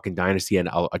fucking dynasty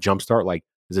a jump start. Like,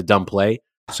 is a dumb play.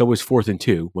 So was 4th and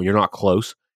 2 when you're not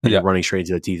close and you're running straight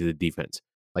into the teeth of the defense.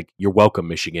 Like, you're welcome,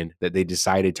 Michigan, that they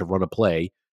decided to run a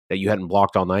play that you hadn't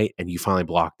blocked all night, and you finally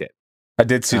blocked it. I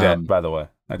did see that, by the way.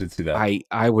 I did see that.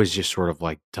 I was just sort of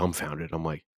like dumbfounded. I'm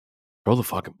like, throw the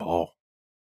fucking ball.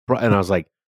 And I was like,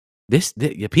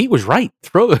 Pete was right.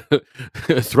 Throw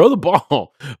the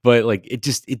ball. But like, it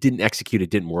didn't execute. It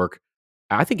didn't work.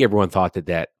 I think everyone thought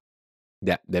that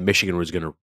Michigan was going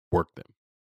to work them.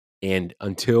 And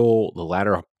until the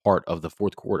latter part of the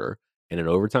fourth quarter and in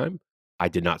overtime, I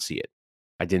did not see it.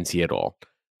 I didn't see it at all.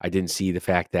 I didn't see the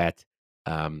fact that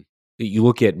you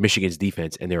look at Michigan's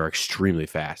defense and they're extremely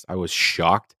fast. I was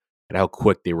shocked at how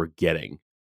quick they were getting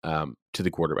to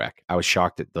the quarterback. I was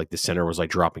shocked that like the center was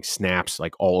like dropping snaps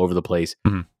like all over the place.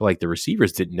 Mm-hmm. But, like the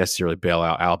receivers didn't necessarily bail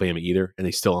out Alabama either, and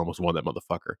they still almost won that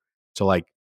motherfucker. So like,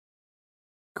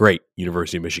 great,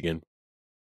 University of Michigan.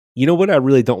 You know what I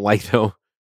really don't like though?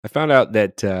 I found out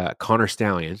that Connor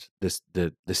Stallions,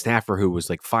 the staffer who was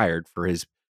like fired for his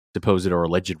supposed or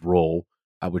alleged role,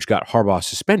 which got Harbaugh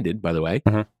suspended, by the way,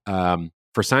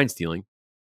 for sign stealing,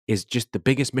 is just the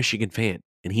biggest Michigan fan,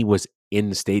 and he was in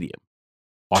the stadium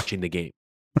watching the game.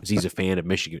 because he's a fan of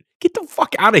Michigan. Get the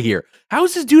fuck out of here. How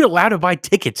is this dude allowed to buy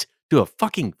tickets to a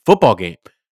fucking football game?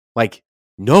 Like,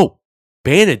 no.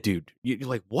 Ban it, dude. You're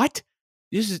like, what?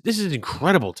 This is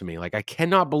incredible to me. Like, I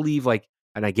cannot believe, like,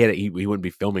 and I get it, he wouldn't be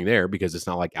filming there because it's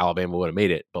not like Alabama would have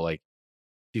made it, but like,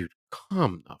 dude,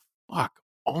 come the fuck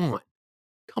on.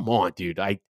 Come on, dude.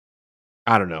 I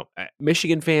don't know.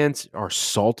 Michigan fans are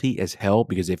salty as hell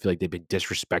because they feel like they've been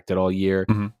disrespected all year.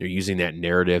 Mm-hmm. They're using that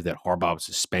narrative that Harbaugh was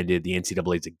suspended, the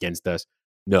NCAA's against us.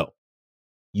 No,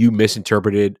 you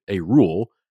misinterpreted a rule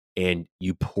and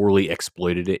you poorly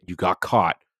exploited it. You got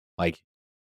caught, like,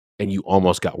 and you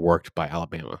almost got worked by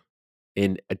Alabama.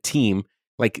 And a team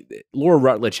like Laura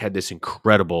Rutledge had this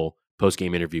incredible post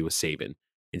game interview with Saban,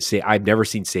 and say I've never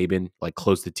seen Saban like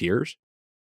close to tears,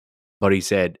 but he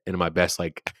said in my best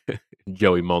like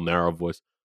Joey Molnaro voice,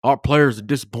 "Our players are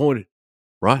disappointed,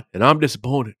 right? And I'm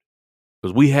disappointed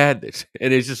because we had this."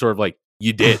 And it's just sort of like,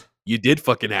 you did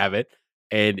fucking have it,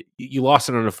 and you lost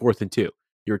it on a 4th and 2.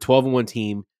 You're a 12-1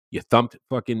 team. You thumped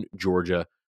fucking Georgia.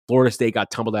 Florida State got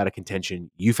tumbled out of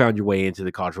contention. You found your way into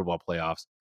the college football playoffs.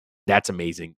 That's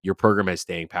amazing. Your program has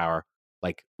staying power.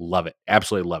 Like, love it.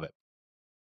 Absolutely love it.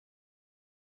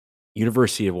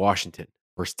 University of Washington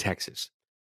versus Texas.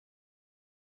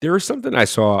 There was something I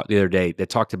saw the other day that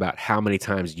talked about how many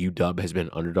times UW has been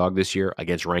underdog this year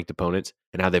against ranked opponents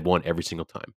and how they've won every single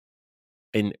time.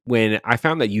 And when I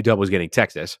found that UW was getting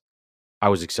Texas, I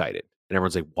was excited. And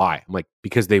everyone's like, why? I'm like,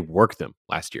 because they worked them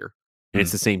last year and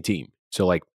it's the same team. So,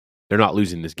 like, they're not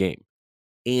losing this game.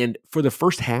 And for the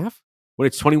first half, when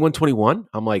it's 21-21,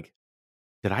 I'm like,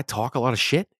 did I talk a lot of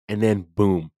shit? And then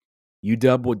boom,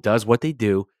 UW does what they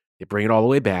do. They bring it all the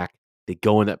way back. They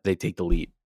go in that they take the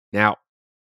lead. Now,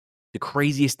 the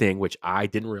craziest thing, which I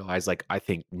didn't realize, like I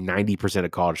think 90%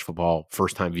 of college football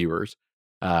first time viewers,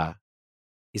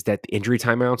 is that the injury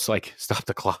timeouts like stop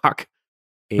the clock.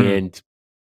 And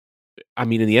I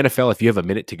mean, in the NFL, if you have a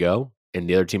minute to go and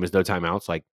the other team has no timeouts,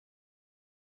 like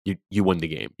you win the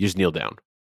game. You just kneel down.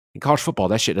 In college football,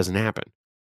 that shit doesn't happen.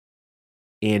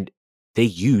 And they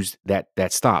used that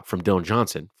stop from Dylan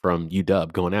Johnson from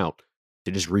UW going out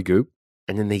to just regroup.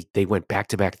 And then they went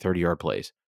back-to-back 30-yard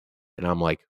plays. And I'm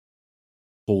like,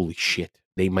 holy shit,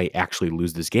 they might actually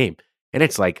lose this game. And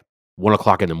it's like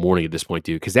 1:00 in the morning at this point,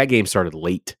 dude, because that game started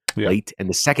late, and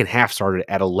the second half started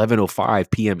at 11:05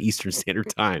 p.m. Eastern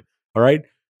Standard Time. All right.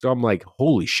 So I'm like,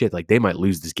 holy shit, like they might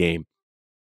lose this game.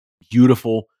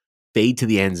 Beautiful fade to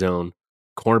the end zone.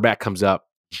 Cornerback comes up,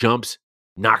 jumps,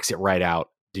 knocks it right out.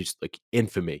 Just like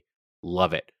infamy.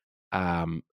 Love it.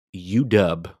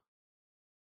 UW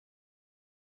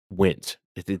wins.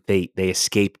 They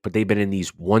escape, but they've been in these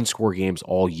one-score games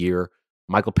all year.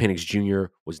 Michael Penix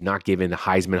Jr. was not given the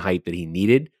Heisman hype that he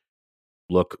needed.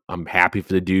 Look, I'm happy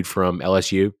for the dude from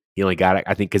LSU. He only got it,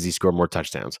 I think, because he scored more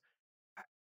touchdowns.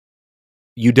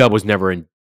 UW was never in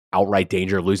outright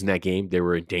danger of losing that game. They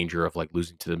were in danger of like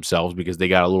losing to themselves because they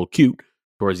got a little cute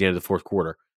towards the end of the fourth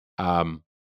quarter.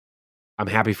 I'm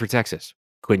happy for Texas.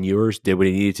 Quinn Ewers did what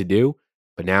he needed to do,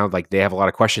 but now like they have a lot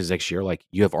of questions next year. Like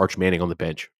you have Arch Manning on the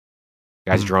bench.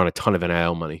 Guy's drawing a ton of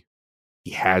NIL money.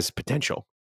 He has potential.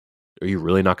 Are you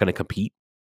really not going to compete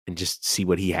and just see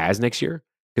what he has next year?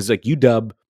 Because like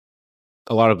UW,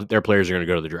 a lot of their players are going to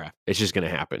go to the draft. It's just going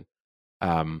to happen.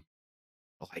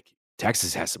 Like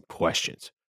Texas has some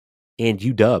questions, and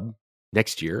UW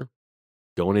next year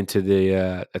going into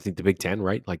the I think the Big Ten,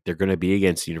 right? Like they're going to be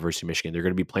against the University of Michigan. They're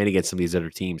going to be playing against some of these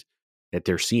other teams that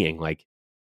they're seeing. Like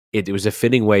it was a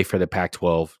fitting way for the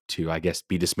Pac-12 to, I guess,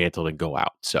 be dismantled and go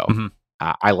out. So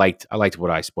I liked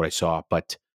what I saw,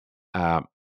 but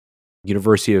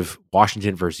University of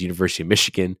Washington versus University of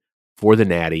Michigan for the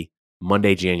Natty,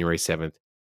 Monday, January 7th.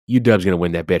 UW's going to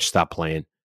win that bitch. Stop playing,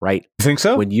 right? You think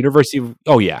so? When University of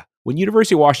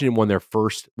Washington won their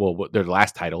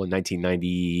last title in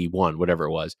 1991, whatever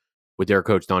it was, with their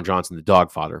coach Don Johnson, the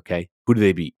Dogfather, okay? Who do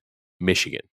they beat?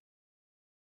 Michigan.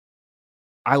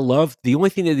 The only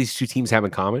thing that these two teams have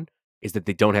in common is that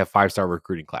they don't have 5-star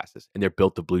recruiting classes, and they're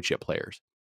built to blue chip players.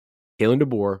 Kalen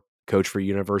DeBoer, coach for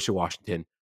University of Washington,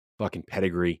 fucking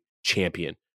pedigree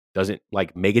champion. Doesn't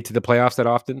like make it to the playoffs that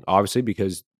often, obviously,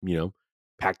 because,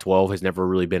 Pac-12 has never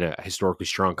really been a historically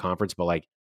strong conference, but like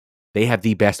they have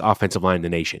the best offensive line in the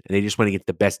nation. And they just went against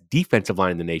the best defensive line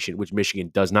in the nation, which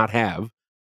Michigan does not have.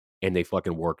 And they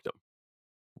fucking worked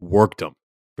them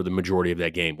for the majority of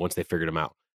that game once they figured them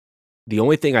out. The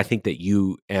only thing I think that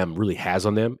UM really has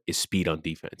on them is speed on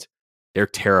defense. They're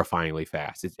terrifyingly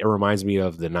fast. It reminds me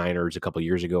of the Niners a couple of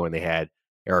years ago when they had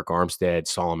Eric Armstead,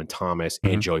 Solomon Thomas,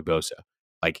 and Joey Bosa.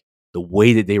 Like the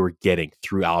way that they were getting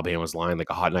through Alabama's line like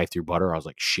a hot knife through butter, I was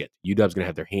like, shit, UW's going to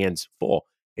have their hands full.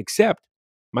 Except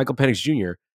Michael Penix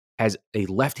Jr. has a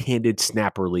left-handed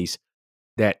snap release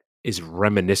that is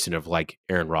reminiscent of like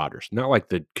Aaron Rodgers, not like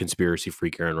the conspiracy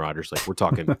freak Aaron Rodgers. Like we're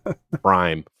talking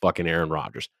prime fucking Aaron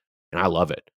Rodgers, and I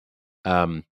love it.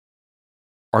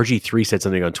 RG3 said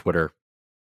something on Twitter,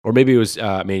 or maybe it was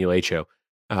Emmanuel Acho.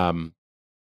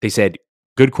 They said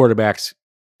good quarterbacks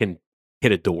can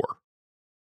hit a door.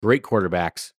 Great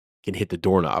quarterbacks can hit the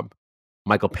doorknob.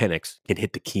 Michael Penix can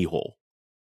hit the keyhole.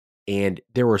 And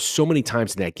there were so many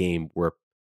times in that game where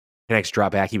Penix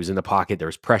dropped back. He was in the pocket. There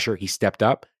was pressure. He stepped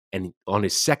up. And on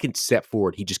his second step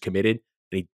forward, he just committed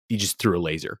and he just threw a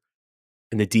laser.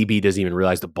 And the DB doesn't even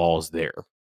realize the ball's there.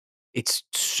 It's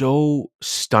so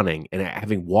stunning. And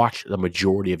having watched the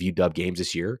majority of UW games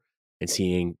this year and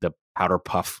seeing the powder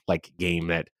puff like game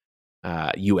that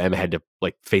had to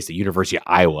like face the University of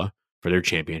Iowa for their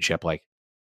championship, like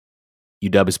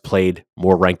UW has played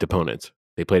more ranked opponents.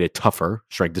 They played a tougher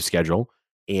strength of schedule,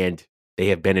 and they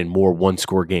have been in more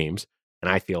one-score games. And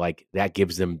I feel like that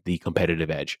gives them the competitive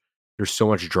edge. There's so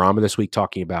much drama this week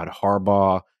talking about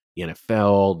Harbaugh, the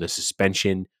NFL, the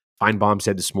suspension. Feinbaum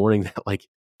said this morning that like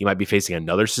he might be facing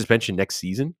another suspension next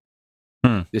season.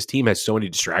 This team has so many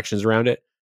distractions around it,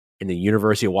 and the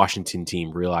University of Washington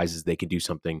team realizes they can do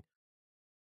something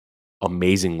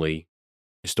amazingly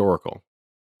historical.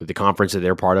 But the conference that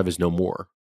they're part of is no more.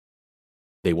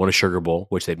 They won a Sugar Bowl,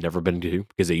 which they've never been to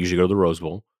because they usually go to the Rose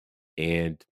Bowl,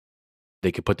 and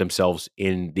they could put themselves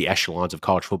in the echelons of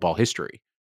college football history.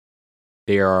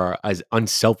 They are as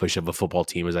unselfish of a football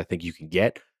team as I think you can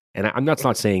get. And I'm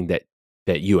not saying that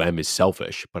is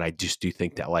selfish, but I just do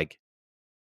think that like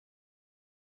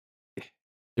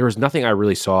there was nothing I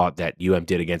really saw that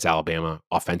did against Alabama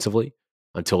offensively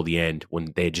until the end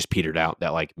when they had just petered out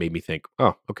that like made me think,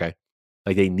 oh, okay.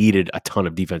 Like they needed a ton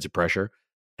of defensive pressure.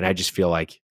 And I just feel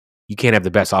like you can't have the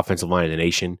best offensive line in the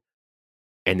nation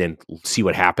and then see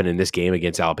what happened in this game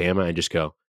against Alabama and just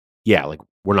go, yeah, like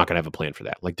we're not going to have a plan for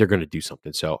that. Like they're going to do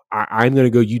something. So I'm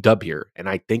going to go UW here. And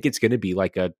I think it's going to be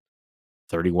like a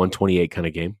 31-28 kind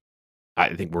of game.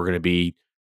 I think we're going to be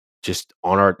just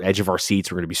on our edge of our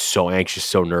seats. We're going to be so anxious,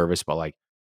 so nervous. But like,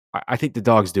 I think the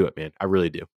Dogs do it, man. I really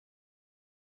do.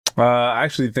 I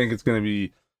actually think it's going to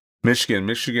be Michigan.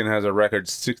 Michigan has a record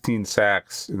 16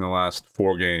 sacks in the last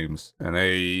 4 games, and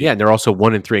and they're also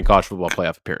 1-3 in college football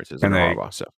playoff appearances. And they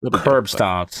curb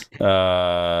stomped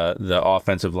the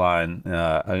offensive line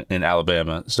in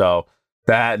Alabama. So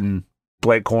that and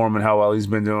Blake Corum, how well he's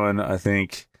been doing, I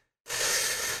think.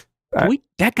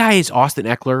 That guy is Austin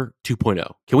Eckler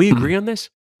 2.0. Can we agree on this?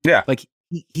 Yeah, like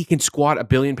he can squat 1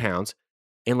 billion pounds,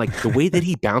 and like the way that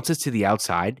he bounces to the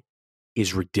outside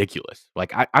is ridiculous.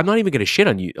 Like I'm not even going to shit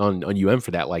on you on UM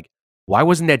for that. Like, why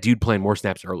wasn't that dude playing more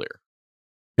snaps earlier?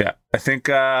 Yeah, I think.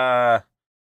 The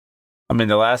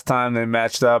last time they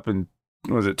matched up in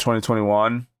was it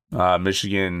 2021?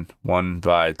 Michigan won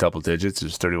by double digits. It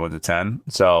was 31-10.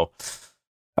 So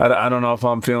I don't know if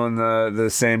I'm feeling the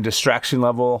same distraction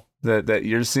level that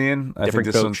you're seeing. I think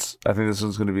this one's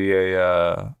going to be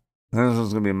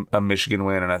a Michigan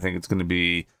win, and I think it's going to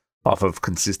be off of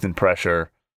consistent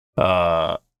pressure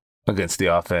against the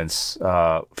offense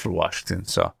for Washington.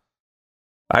 So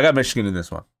I got Michigan in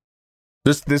this one.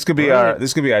 This could be our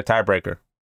tiebreaker.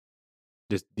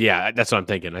 Yeah, that's what I'm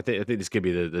thinking. I think this could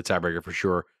be the tiebreaker for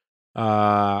sure.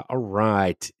 All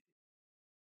right,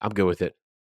 I'm good with it.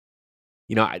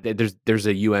 You know, there's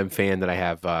a UM fan that I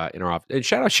have in our office. And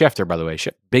shout out Schefter, by the way,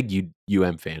 big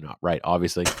UM fan, right?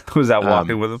 Obviously, who's that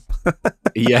walking with him?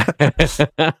 Yeah.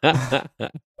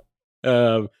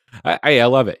 I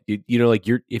love it. You know, like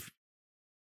if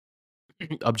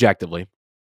objectively,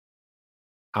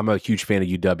 I'm a huge fan of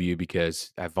UW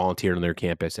because I volunteered on their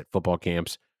campus at football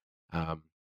camps. I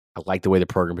like the way the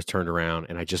program is turned around,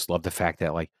 and I just love the fact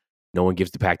that like no one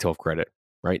gives the Pac-12 credit,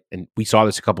 right? And we saw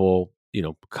this a couple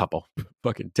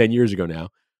fucking 10 years ago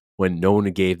now, when no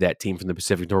one gave that team from the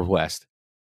Pacific Northwest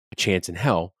a chance in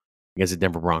hell against the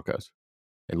Denver Broncos.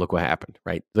 And look what happened,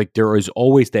 right? Like there is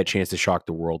always that chance to shock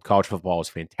the world. College football is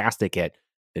fantastic at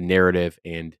the narrative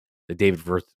and the David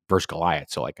versus Goliath.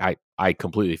 So like I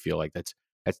completely feel like that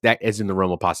is in the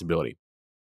realm of possibility.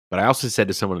 But I also said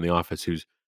to someone in the office who's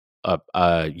a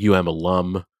UM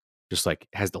alum, just like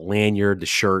has the lanyard, the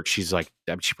shirt. She's like,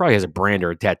 she probably has a brand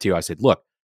or a tattoo. I said, look,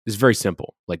 this is very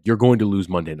simple. Like you're going to lose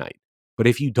Monday night, but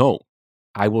if you don't,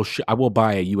 I will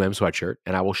buy a UM sweatshirt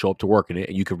and I will show up to work in it,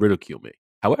 and you can ridicule me.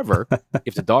 However,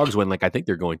 if the Dogs win, like I think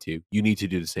they're going to, you need to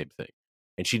do the same thing.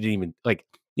 And she didn't even like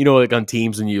on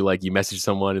Teams when you message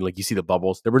someone and like you see the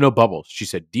bubbles. There were no bubbles. She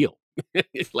said deal.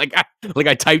 like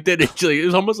I typed it. And it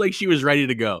was almost like she was ready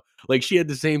to go. Like she had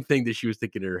the same thing that she was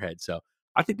thinking in her head. So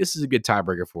I think this is a good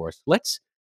tiebreaker for us. Let's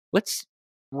let's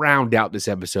round out this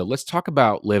episode. Let's talk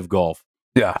about LIV Golf.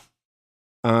 Yeah.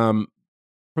 From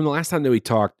the last time that we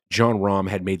talked, Jon Rahm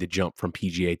had made the jump from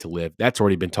PGA to LIV. That's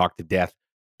already been talked to death.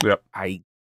 Yep. I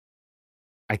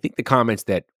think the comments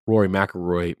that Rory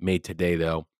McIlroy made today,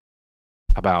 though,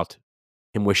 about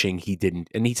him wishing he didn't,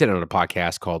 and he said it on a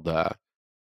podcast called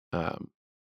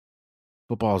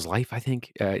Football is Life, I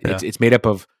think. It's made up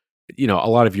of, a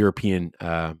lot of European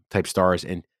type stars,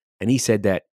 and he said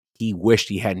that he wished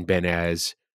he hadn't been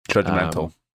as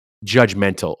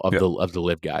judgmental of the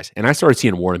LIV guys. And I started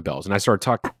seeing warning bells, and I started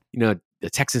talking,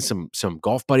 texting some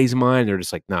golf buddies of mine. They're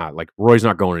just like, nah, like Roy's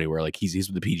not going anywhere. Like he's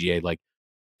with the PGA. Like,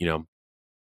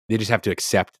 they just have to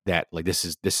accept that like this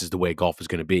is the way golf is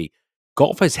going to be.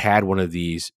 Golf has had one of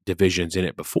these divisions in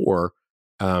it before,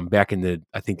 back in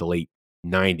I think the late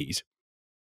 90s.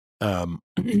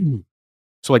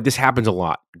 So like this happens a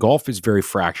lot. Golf is very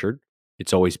fractured.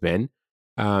 It's always been.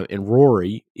 And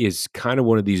Rory is kind of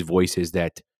one of these voices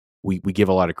that we give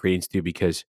a lot of credence to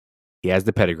because he has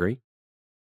the pedigree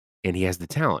and he has the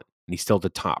talent and he's still at the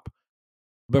top.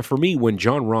 But for me, when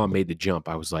Jon Rahm made the jump,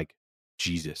 I was like,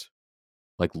 Jesus,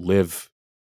 like LIV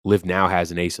now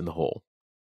has an ace in the hole.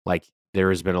 Like there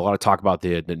has been a lot of talk about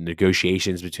the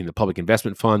negotiations between the Public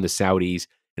Investment Fund, the Saudis,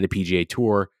 and the PGA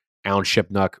Tour. Alan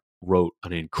Shipnuck wrote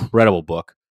an incredible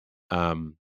book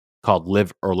called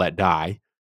Live or Let Die.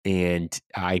 And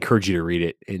I encourage you to read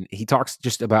it. And he talks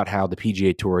just about how the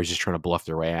PGA Tour is just trying to bluff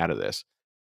their way out of this.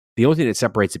 The only thing that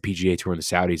separates the PGA Tour and the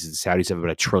Saudis is the Saudis have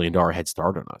about $1 trillion head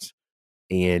start on us.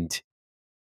 And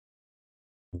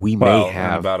we may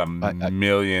have about a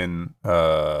million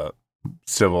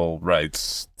civil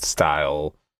rights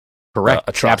style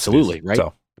correct absolutely right.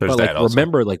 So but like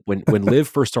remember like when LIV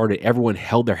first started, everyone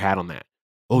held their hat on that.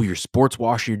 Oh, you're sports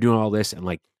washing, you're doing all this, and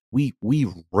like we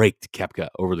raked Koepka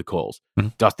over the coals. Mm-hmm.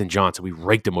 Dustin Johnson, we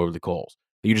raked him over the coals.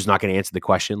 You're just not going to answer the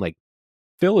question. Like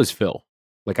Phil is Phil.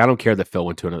 Like I don't care that Phil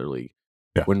went to another league.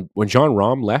 Yeah. When Jon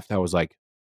Rahm left, I was like,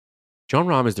 Jon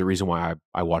Rahm is the reason why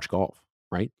I watch golf.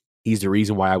 Right? He's the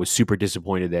reason why I was super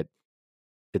disappointed that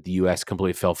the U.S.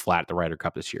 completely fell flat at the Ryder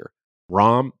Cup this year.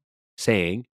 Rahm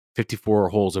saying 54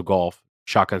 holes of golf,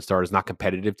 shotgun start is not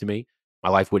competitive to me. My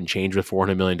life wouldn't change with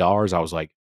 $400 million. I was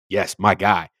like, yes, my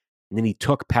guy. And then he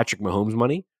took Patrick Mahomes'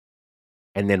 money.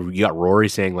 And then you got Rory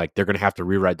saying like they're going to have to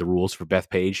rewrite the rules for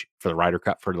Bethpage for the Ryder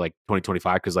Cup for like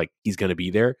 2025 because like he's going to be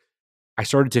there. I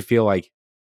started to feel like,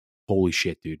 holy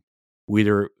shit, dude.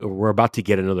 We're about to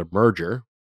get another merger,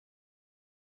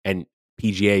 and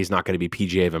PGA is not going to be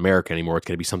PGA of America anymore. It's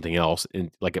going to be something else,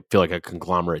 and like I feel like a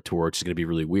conglomerate tour. It's going to be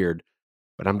really weird.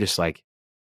 But I'm just like,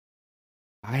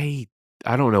 I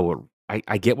don't know what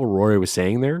I get what Rory was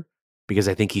saying there because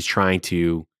I think he's trying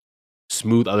to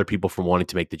smooth other people from wanting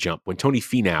to make the jump. When Tony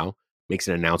Finau makes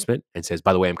an announcement and says,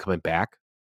 by the way, I'm coming back.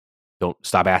 Don't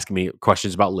stop asking me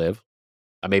questions about LIV.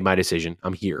 I made my decision.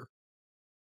 I'm here.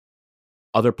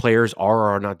 Other players are or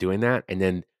are not doing that. And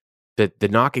then the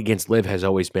knock against LIV has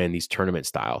always been these tournament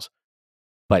styles.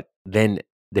 But then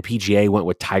the PGA went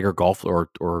with Tiger Golf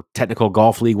or Technical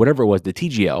Golf League, whatever it was, the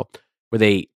TGL, where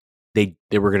they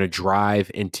were going to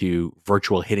drive into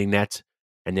virtual hitting nets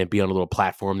and then be on a little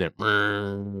platform that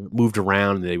moved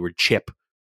around, and they would chip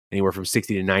anywhere from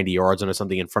 60 to 90 yards onto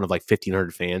something in front of like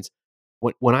 1,500 fans.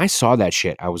 When I saw that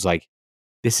shit, I was like,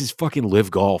 this is fucking LIV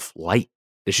Golf light.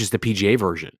 This is the PGA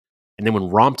version. And then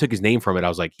when Rahm took his name from it, I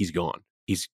was like, he's gone.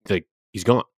 He's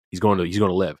gone. He's going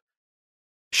to LIV.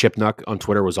 Shipnuck on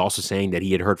Twitter was also saying that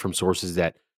he had heard from sources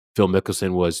that Phil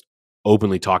Mickelson was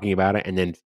openly talking about it. And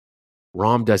then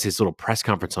Rahm does his little press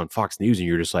conference on Fox News, and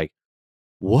you're just like,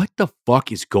 what the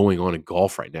fuck is going on in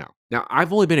golf right now? Now,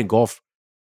 I've only been in golf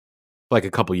for like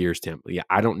a couple years, Tim. Yeah,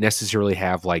 I don't necessarily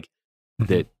have like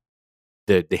the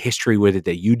history with it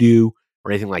that you do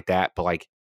or anything like that. But like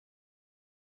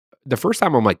the first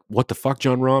time I'm like, what the fuck,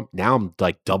 Jon Rahm? Now I'm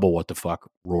like double what the fuck,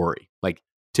 Rory. Like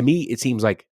to me, it seems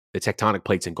like the tectonic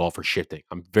plates in golf are shifting.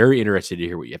 I'm very interested to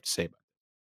hear what you have to say about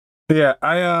it.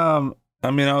 Yeah, I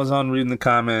mean, I was on reading the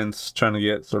comments, trying to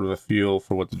get sort of a feel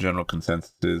for what the general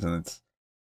consensus is, and it's,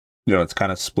 it's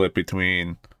kind of split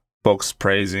between folks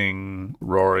praising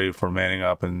Rory for manning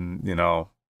up and,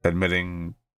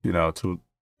 admitting, to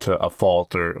a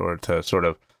fault or to sort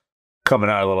of coming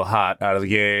out a little hot out of the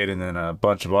gate, and then a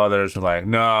bunch of others are like,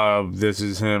 no, this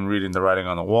is him reading the writing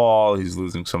on the wall. He's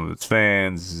losing some of his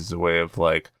fans. This is a way of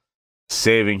like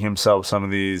saving himself some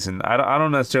of these, and I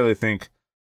don't necessarily think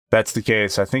that's the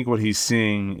case. I think what he's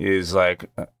seeing is like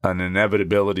an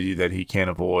inevitability that he can't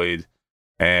avoid,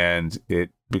 and it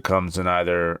becomes an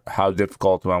either how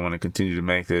difficult do I want to continue to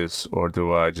make this, or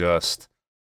do I just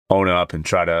own up and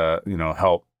try to,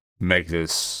 help make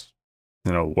this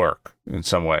work in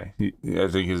some way. I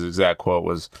think his exact quote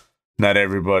was, "Not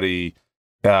everybody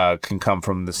can come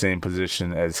from the same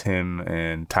position as him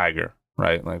and Tiger,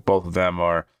 right? Like both of them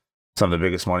are some of the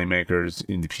biggest money makers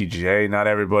in the PGA. Not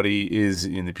everybody is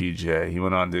in the PGA." He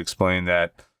went on to explain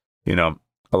that,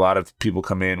 a lot of people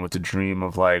come in with the dream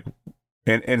of like,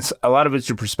 and a lot of it's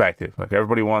your perspective. Like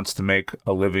everybody wants to make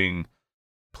a living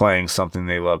playing something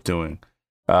they love doing.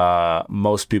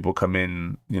 Most people come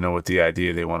in, with the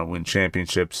idea they want to win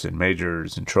championships and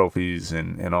majors and trophies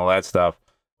and all that stuff.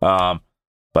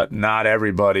 But not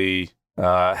everybody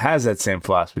has that same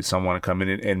philosophy. Some want to come in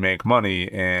and make money,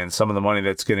 and some of the money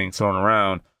that's getting thrown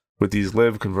around with these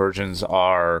LIV conversions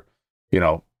are,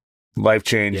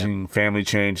 life-changing,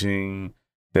 family-changing.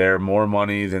 They're more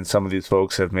money than some of these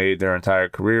folks have made their entire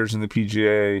careers in the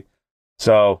PGA.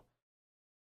 So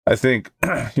I think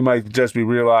you might just be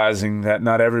realizing that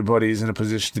not everybody's in a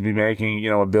position to be making,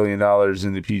 $1 billion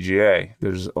in the PGA.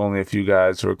 There's only a few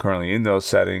guys who are currently in those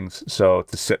settings. So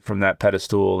to sit from that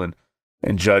pedestal and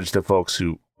judge the folks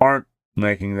who aren't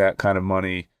making that kind of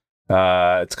money,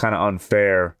 it's kind of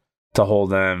unfair to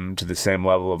hold them to the same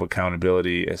level of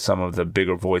accountability as some of the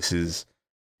bigger voices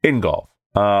in golf.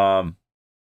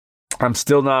 I'm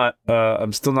still not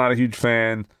a huge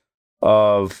fan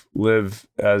of LIV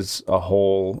as a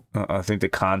whole. I think the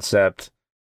concept,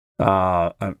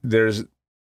 there's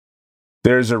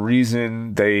a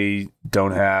reason they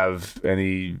don't have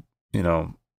any,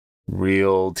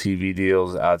 real TV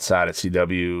deals outside of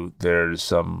CW.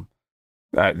 There's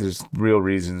real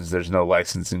reasons there's no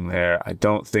licensing there. I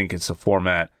don't think it's a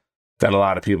format that a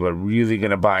lot of people are really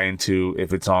going to buy into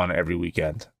if it's on every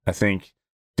weekend. I think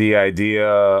the idea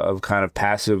of kind of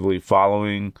passively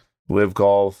following LIV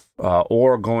Golf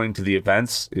or going to the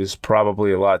events is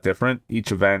probably a lot different.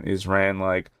 Each event is ran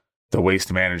like the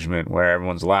Waste Management, where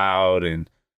everyone's loud and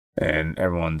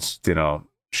everyone's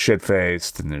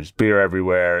shit-faced and there's beer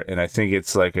everywhere. And I think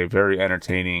it's like a very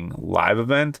entertaining live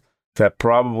event that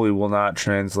probably will not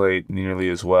translate nearly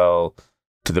as well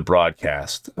to the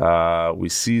broadcast. We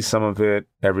see some of it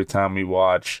every time we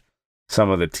watch some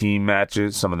of the team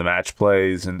matches, some of the match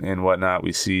plays and whatnot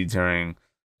we see during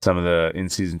some of the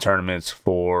in-season tournaments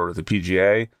for the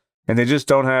PGA, and they just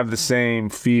don't have the same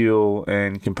feel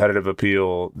and competitive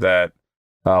appeal that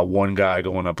one guy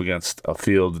going up against a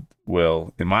field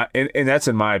will. And that's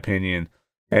in my opinion.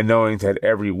 And knowing that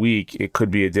every week it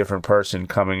could be a different person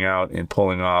coming out and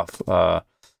pulling off a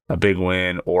big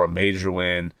win or a major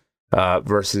win,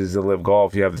 versus the LIV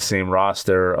Golf, you have the same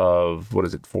roster of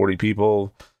 40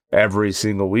 people every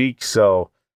single week.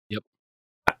 So, yep,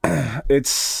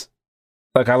 it's.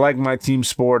 Like, I like my team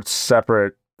sports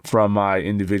separate from my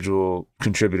individual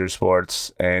contributor sports.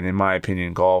 And in my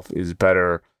opinion, golf is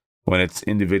better when it's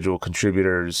individual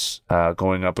contributors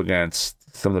going up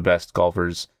against some of the best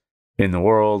golfers in the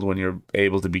world, when you're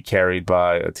able to be carried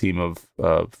by a team of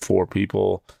 4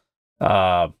 people. You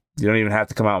don't even have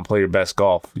to come out and play your best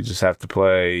golf. You just have to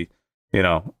play,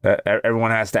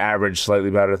 everyone has to average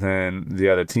slightly better than the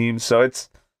other team. So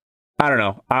I don't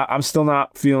know. I'm still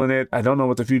not feeling it. I don't know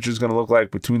what the future is going to look like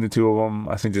between the two of them.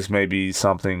 I think this may be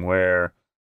something where,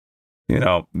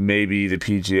 maybe the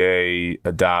PGA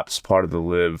adopts part of the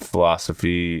LIV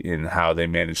philosophy in how they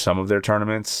manage some of their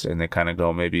tournaments, and they kind of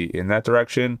go maybe in that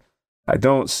direction. I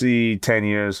don't see 10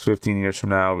 years, 15 years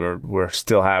from now, we're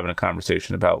still having a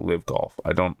conversation about LIV Golf.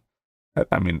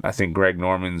 I think Greg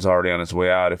Norman's already on his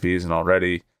way out if he isn't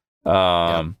already.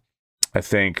 I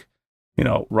think,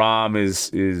 Rahm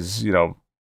is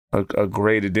a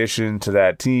great addition to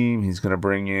that team. He's going to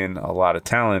bring in a lot of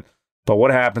talent. But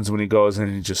what happens when he goes in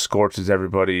and he just scorches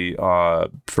everybody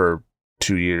for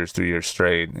 2 years, 3 years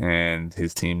straight, and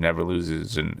his team never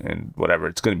loses and whatever?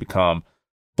 It's going to become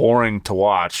boring to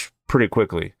watch pretty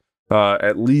quickly.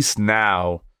 At least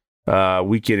now,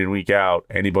 week in and week out,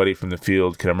 anybody from the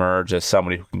field can emerge as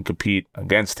somebody who can compete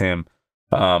against him.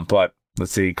 But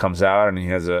let's say he comes out and he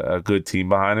has a good team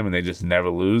behind him and they just never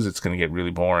lose. It's going to get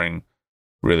really boring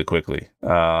really quickly.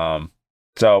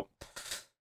 So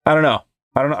I don't know.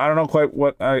 I don't know quite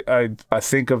what I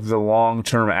think of the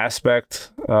long-term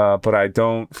aspect, but I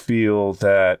don't feel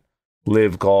that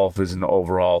LIV Golf is an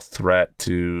overall threat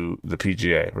to the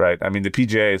PGA, right? I mean, the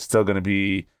PGA is still going to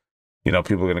be,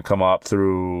 people are going to come up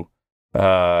through,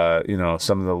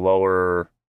 some of the lower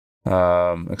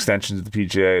extensions of the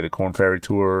PGA, the Korn Ferry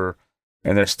Tour,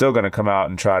 and they're still going to come out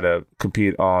and try to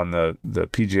compete on the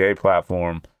PGA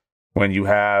platform when you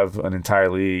have an entire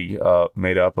league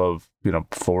made up of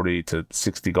 40 to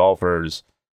 60 golfers,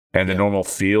 and the normal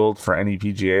field for any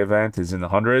PGA event is in the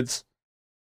hundreds.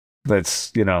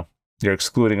 That's you're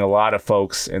excluding a lot of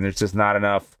folks, and there's just not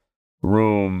enough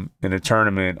room in a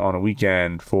tournament on a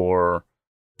weekend for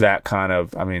that kind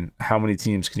of, I mean, how many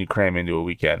teams can you cram into a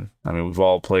weekend? I mean, we've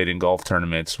all played in golf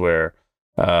tournaments where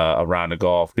a round of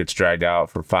golf gets dragged out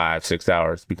for 5-6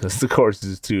 hours because the course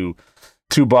is too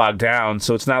bogged down.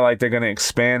 So it's not like they're going to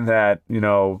expand that,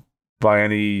 by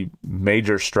any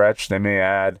major stretch. They may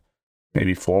add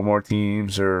maybe 4 more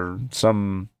teams or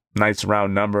some nice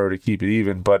round number to keep it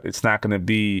even, but it's not going to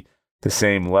be the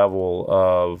same level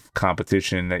of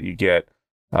competition that you get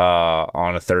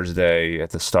on a Thursday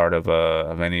at the start of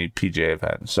any PGA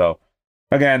event. So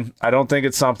again, I don't think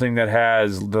it's something that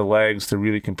has the legs to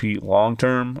really compete long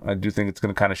term. I do think it's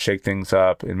going to kind of shake things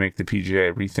up and make the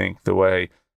PGA rethink the way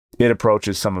it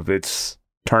approaches some of its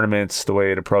tournaments, the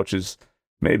way it approaches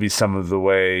maybe some of the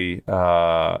way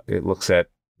it looks at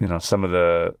some of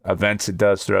the events it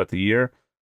does throughout the year.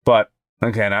 But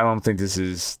again, I don't think this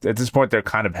is, at this point, they're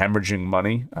kind of hemorrhaging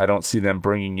money. I don't see them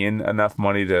bringing in enough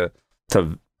money to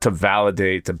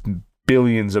validate the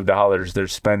billions of dollars they're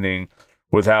spending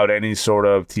without any sort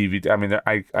of TV. I mean,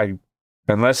 I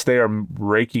unless they are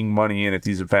raking money in at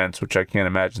these events, which I can't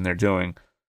imagine they're doing,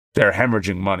 they're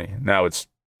hemorrhaging money. Now it's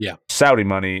Saudi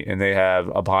money, and they have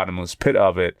a bottomless pit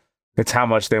of it. It's how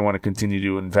much they want to continue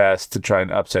to invest to try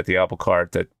and upset the apple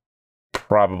cart that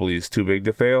probably is too big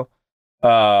to fail.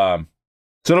 So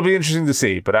it'll be interesting to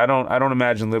see, but I don't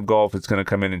imagine LIV Golf is going to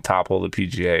come in and topple the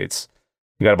PGA.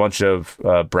 You got a bunch of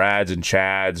Brads and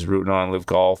Chads rooting on LIV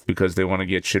Golf because they want to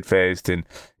get shit faced and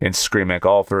scream at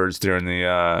golfers during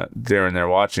their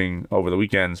watching over the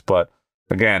weekends. But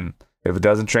again, if it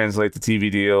doesn't translate to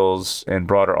TV deals and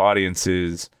broader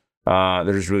audiences,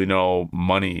 there's really no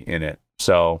money in it.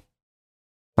 So,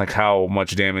 like, how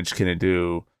much damage can it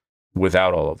do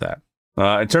without all of that?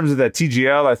 In terms of that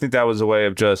TGL, I think that was a way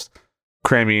of just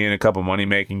cramming in a couple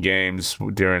money-making games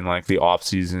during like the off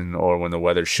season or when the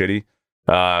weather's shitty.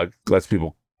 Lets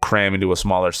people cram into a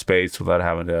smaller space without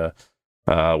having to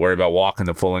worry about walking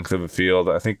the full length of a field.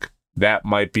 I think that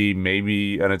might be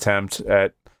maybe an attempt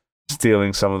at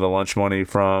stealing some of the lunch money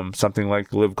from something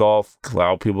like LIV Golf.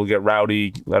 Allow people to get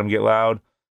rowdy, let them get loud.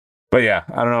 But yeah,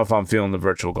 I don't know if I'm feeling the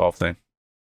virtual golf thing.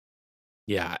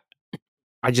 Yeah,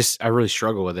 I really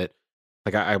struggle with it.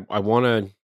 Like I want to.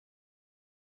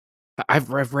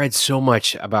 I've read so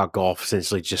much about golf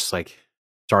since like just like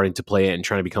starting to play it and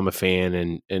trying to become a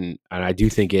fan, and I do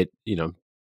think it,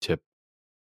 to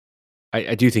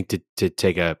I do think to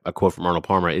take a quote from Arnold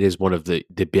Palmer, it is one of the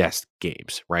best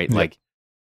games, right? Yeah. Like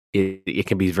it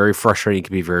can be very frustrating, it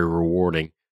can be very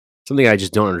rewarding. Something I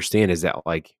just don't understand is that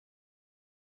like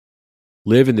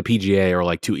LIV and the PGA are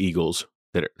like two eagles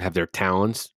that have their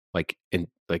talons like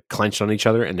clenched on each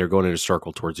other, and they're going in a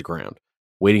circle towards the ground,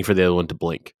 waiting for the other one to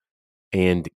blink.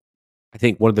 And I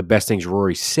think one of the best things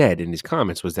Rory said in his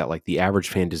comments was that like the average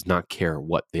fan does not care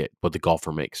what the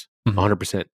golfer makes.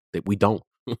 100%. That we don't.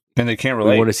 And they can't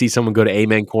relate. We want to see someone go to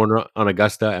Amen Corner on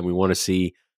Augusta, and we want to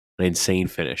see an insane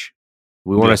finish.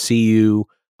 We want to see you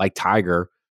like Tiger,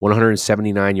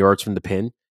 179 yards from the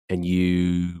pin, and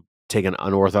you take an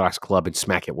unorthodox club and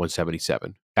smack it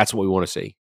 177. That's what we want to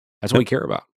see. That's what we care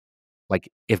about. Like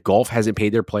if golf hasn't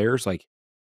paid their players, like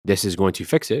this is going to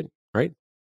fix it, right?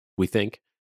 We think.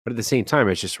 But at the same time,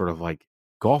 it's just sort of like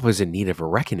golf is in need of a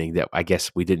reckoning that I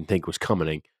guess we didn't think was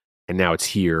coming, and now it's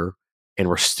here, and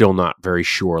we're still not very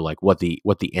sure like what the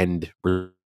end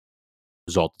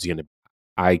result is going to be.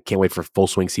 I can't wait for Full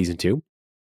Swing season 2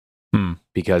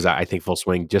 because I think Full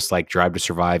Swing, just like Drive to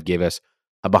Survive, gave us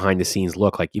a behind the scenes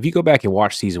look. Like if you go back and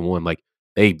watch season 1, like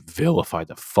they vilified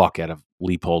the fuck out of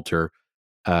Lee Poulter,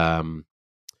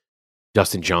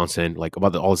 Dustin Johnson, like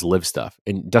about all his LIV stuff.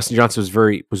 And Dustin Johnson was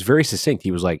very succinct.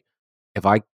 He was like, if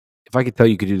I could tell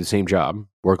you could do the same job,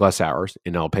 work less hours,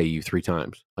 and I'll pay you 3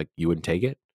 times, like you wouldn't take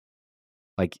it.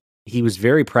 Like he was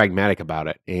very pragmatic about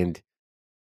it. And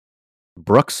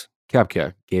Brooks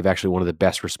Koepka gave actually one of the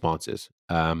best responses.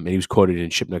 And he was quoted in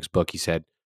Shipnuck's book. He said,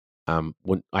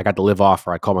 when I got the LIV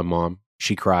offer, I called my mom.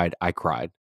 She cried. I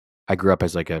cried. I grew up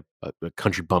as like a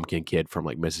country bumpkin kid from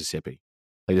like Mississippi.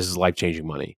 Like this is life-changing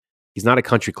money. He's not a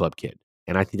country club kid.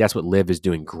 And I think that's what LIV is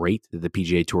doing great. That the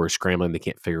PGA Tour is scrambling. They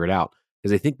can't figure it out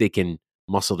because they think they can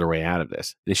muscle their way out of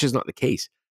this. And it's just not the case.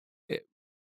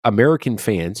 American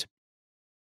fans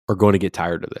are going to get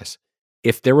tired of this.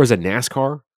 If there was a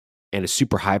NASCAR and a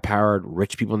super high-powered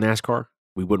rich people NASCAR,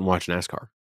 we wouldn't watch NASCAR.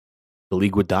 The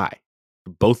league would die.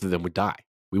 Both of them would die.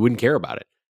 We wouldn't care about it.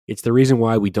 It's the reason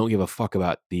why we don't give a fuck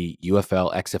about the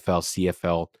UFL, XFL,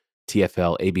 CFL,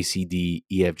 TFL, ABCD,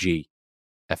 EFG,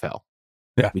 FL.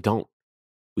 Yeah. We don't.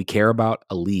 We care about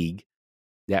a league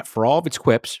that, for all of its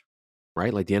quips,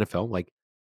 right, like the NFL, like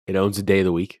it owns a day of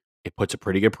the week. It puts a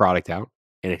pretty good product out.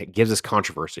 and it gives us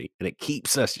controversy, and it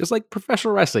keeps us, just like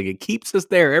professional wrestling, it keeps us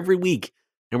there every week.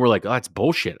 And we're like, oh, that's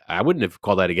bullshit. I wouldn't have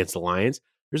called that against the Lions.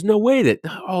 There's no way that,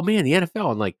 oh man, the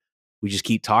NFL. And like, we just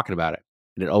keep talking about it.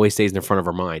 And it always stays in the front of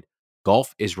our mind.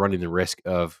 Golf is running the risk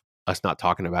of us not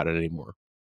talking about it anymore.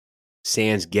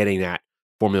 Sans getting that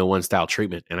Formula One style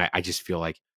treatment. And I just feel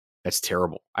like that's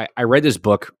terrible. I read this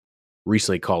book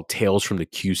recently called Tales from the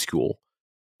Q School,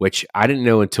 which I didn't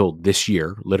know until this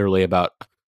year, literally about,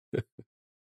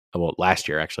 well, last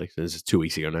year, actually. So this is 2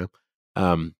 weeks ago now.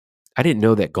 I didn't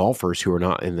know that golfers who are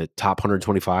not in the top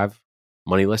 125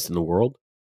 money list in the world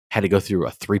had to go through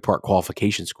a 3-part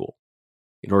qualification school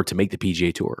in order to make the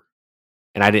PGA Tour.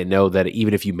 And I didn't know that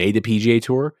even if you made the PGA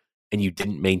Tour and you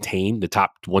didn't maintain the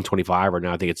top 125, or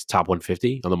now I think it's top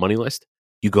 150 on the money list,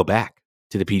 you go back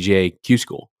to the PGA Q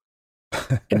School.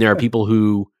 And there are people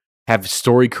who have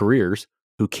storied careers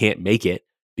who can't make it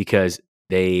because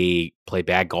they play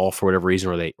bad golf for whatever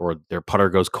reason, or their putter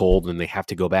goes cold and they have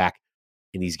to go back.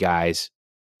 And these guys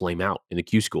flame out in the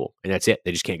Q School, and that's it.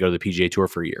 They just can't go to the PGA Tour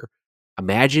for a year.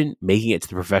 Imagine making it to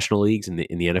the professional leagues in the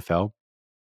NFL,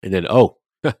 and then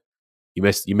you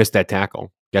missed that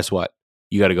tackle. Guess what?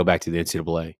 You got to go back to the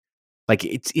NCAA. Like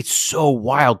it's so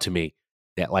wild to me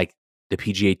that like the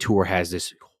PGA Tour has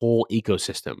this whole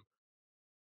ecosystem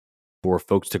for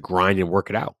folks to grind and work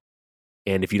it out.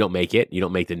 And if you don't make it, you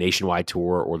don't make the Nationwide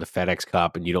Tour or the FedEx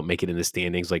Cup, and you don't make it in the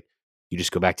standings, like you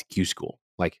just go back to Q School.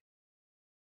 Like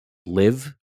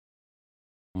LIV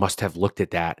must have looked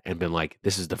at that and been like,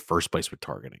 this is the first place we're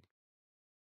targeting.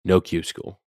 No Q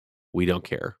School. We don't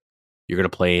care. You're going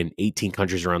to play in 18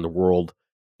 countries around the world.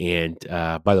 And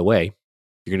by the way,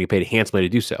 you're going to get paid handsomely to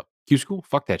do so. Q School?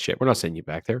 Fuck that shit. We're not sending you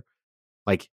back there.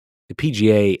 Like the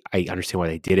PGA, I understand why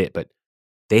they did it, but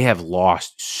they have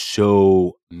lost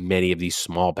so many of these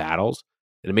small battles.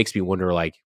 And it makes me wonder,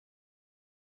 like,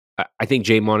 I think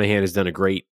Jay Monahan has done a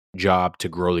great job to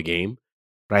grow the game.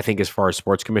 But I think as far as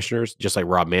sports commissioners, just like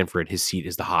Rob Manfred, his seat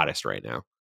is the hottest right now.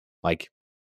 Like,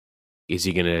 is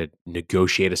he going to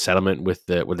negotiate a settlement with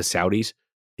the Saudis?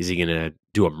 Is he going to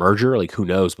do a merger? Like, who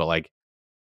knows? But like,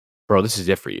 bro, this is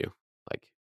it for you. Like,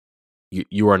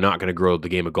 you are not going to grow the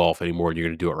game of golf anymore. And you're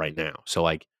going to do it right now. So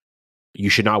like, you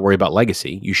should not worry about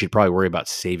legacy. You should probably worry about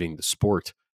saving the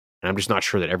sport. And I'm just not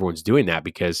sure that everyone's doing that,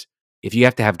 because if you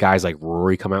have to have guys like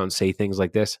Rory come out and say things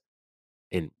like this,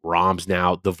 and Rahm's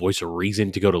now the voice of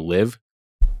reason to go to LIV,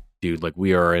 dude, like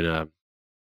we're in a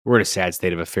sad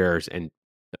state of affairs, and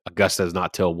Augusta is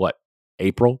not till what,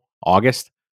 April,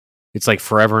 August? It's like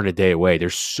forever and a day away.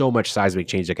 There's so much seismic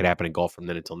change that could happen in golf from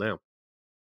then until now.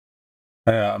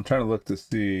 Yeah, I'm trying to look to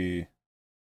see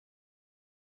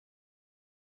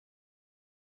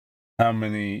how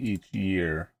many each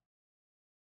year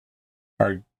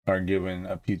are given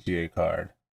a PGA card.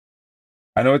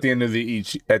 I know at the end of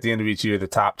each year, the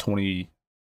top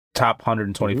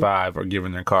 125 are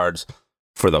given their cards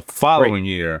for the following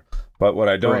year. But what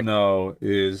I don't know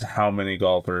is how many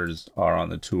golfers are on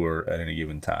the tour at any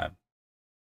given time.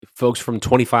 Folks from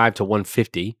 25 to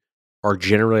 150 are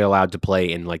generally allowed to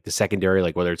play in like the secondary,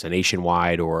 like whether it's a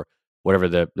Nationwide or whatever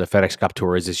the FedEx Cup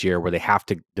Tour is this year, where they have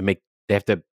to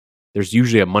there's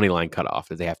usually a money line cutoff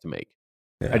that they have to make.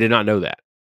 Yeah. I did not know that.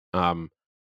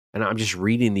 And I'm just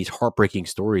reading these heartbreaking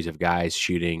stories of guys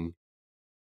shooting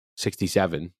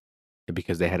 67, and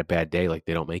because they had a bad day, like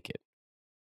they don't make it.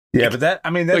 Yeah, but that's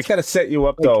like, got to set you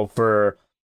up though for.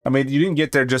 You didn't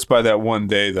get there just by that one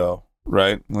day though,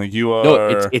 right? Like you are.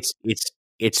 No,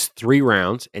 it's 3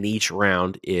 rounds, and each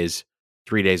round is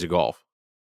 3 days of golf.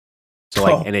 So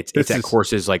like, and it's at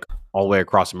courses like all the way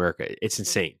across America. It's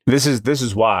insane. This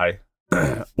is why.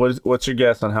 What's your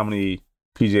guess on how many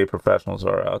PGA professionals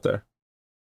are out there?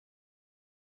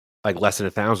 Like less than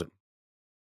 1,000.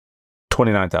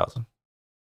 29,000.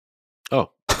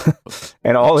 Oh,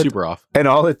 and all super off. And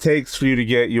all it takes for you to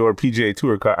get your PGA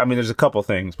Tour card. There's a couple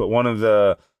things, but one of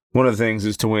the things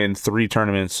is to win 3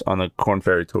 tournaments on the Korn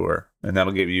Ferry Tour, and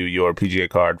that'll give you your PGA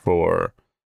card for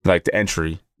like the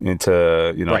entry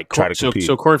into try to compete.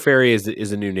 So Korn Ferry is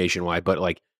the new Nationwide, but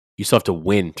like you still have to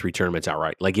win 3 tournaments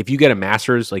outright. Like if you get a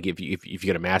Masters, like if you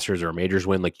get a Masters or a Majors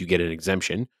win, like you get an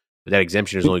exemption. But that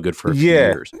exemption is only good for a few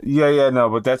years. No,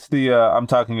 but that's the I'm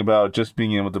talking about just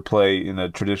being able to play in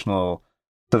a traditional.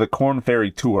 So the Korn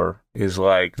Ferry Tour is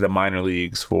like the minor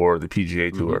leagues for the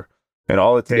PGA Tour, and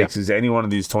all it takes is any one of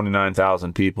these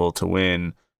 29,000 people to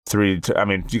win 3.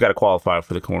 You got to qualify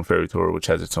for the Korn Ferry Tour, which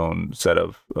has its own set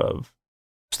of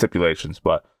stipulations.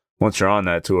 But once you're on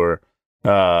that tour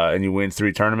and you win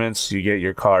 3 tournaments, you get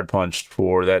your card punched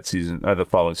for that season or the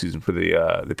following season for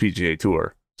the PGA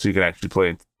Tour. So you can actually play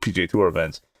in PGA Tour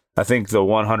events. I think the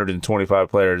 125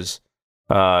 players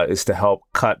is to help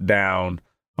cut down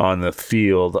on the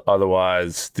field.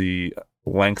 Otherwise, the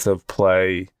length of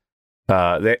play,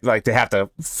 they have to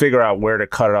figure out where to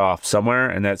cut it off somewhere,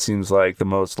 and that seems like the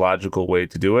most logical way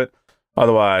to do it.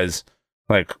 Otherwise,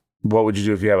 like, what would you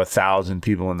do if you have 1,000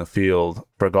 people in the field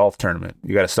for a golf tournament?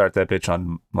 You got to start that bitch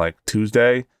on like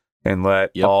Tuesday and let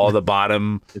all the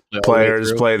bottom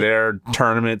players play their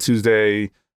tournament Tuesday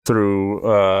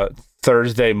through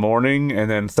Thursday morning,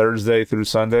 and then Thursday through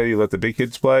Sunday you let the big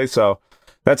kids play. So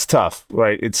that's tough,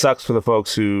 right? It sucks for the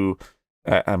folks who,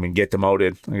 get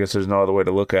demoted. I guess there's no other way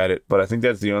to look at it, but I think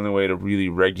that's the only way to really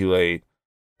regulate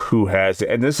who has it.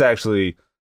 And this actually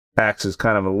acts as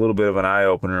kind of a little bit of an eye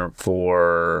opener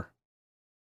for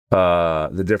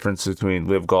the difference between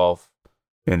LIV Golf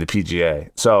and the PGA.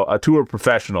 So a tour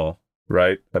professional,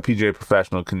 right? A PGA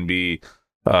professional can be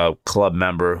a club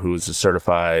member who's a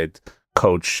certified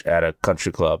coach at a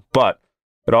country club, but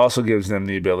it also gives them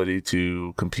the ability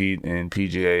to compete in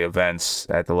PGA events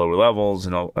at the lower levels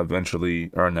and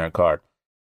eventually earn their card.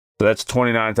 So that's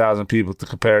 29,000 people to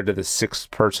compare to the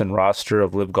 6-person roster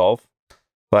of LIV Golf.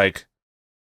 Like,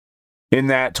 in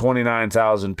that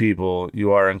 29,000 people,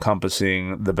 you are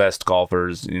encompassing the best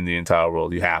golfers in the entire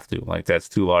world. You have to. Like, that's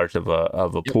too large of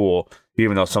a pool,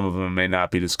 even though some of them may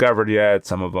not be discovered yet.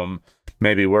 Some of them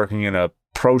may be working in a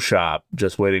pro shop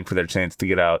just waiting for their chance to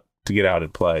get out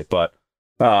and play. But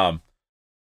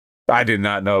I did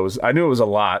not know. I knew it was a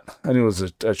lot. I knew it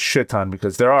was a shit ton,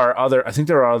 because I think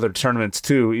there are other tournaments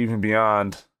too, even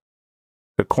beyond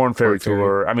the Corn Ferry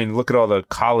Tour. I mean, look at all the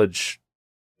college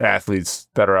athletes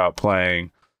that are out playing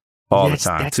all the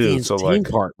time that's too. The so like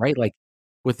part, right? Like,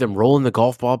 with them rolling the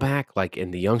golf ball back, like,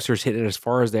 and the youngsters hitting it as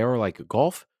far as they are, like,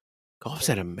 golf's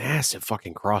at a massive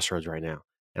fucking crossroads right now.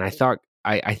 And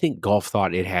I think golf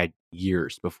thought it had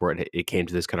years before it came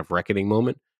to this kind of reckoning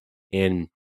moment, and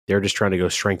they're just trying to go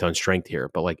strength on strength here.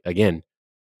 But, like, again,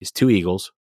 it's two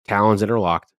eagles, talons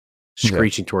interlocked,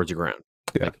 screeching towards the ground.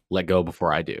 Yeah. Like, let go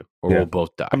before I do, or we'll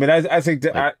both die. I mean, I think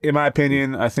that, in my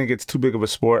opinion, I think it's too big of a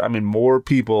sport. I mean, more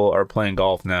people are playing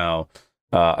golf now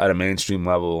at a mainstream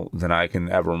level than I can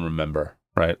ever remember,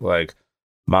 right? Like,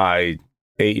 my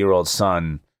 8-year-old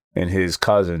son and his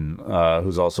cousin,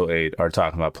 who's also 8, are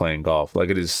talking about playing golf. Like,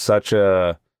 it is such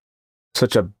a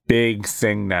big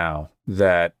thing now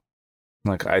that,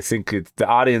 like, I think the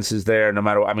audience is there no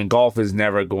matter what. I mean, golf is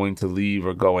never going to leave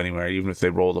or go anywhere, even if they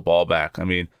roll the ball back. I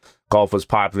mean, golf was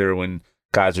popular when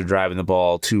guys are driving the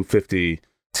ball 250,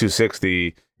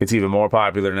 260. It's even more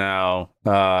popular now,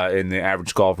 and the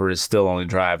average golfer is still only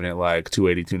driving it like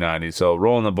 280, 290. So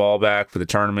rolling the ball back for the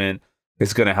tournament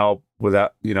is going to help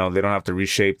without, they don't have to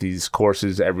reshape these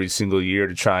courses every single year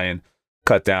to try and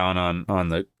cut down on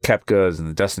the Koepkas and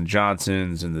the Dustin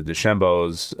Johnsons and the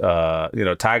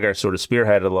DeChambos. Tiger sort of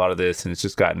spearheaded a lot of this, and it's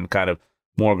just gotten kind of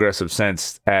more aggressive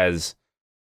since as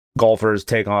golfers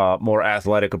take a more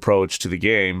athletic approach to the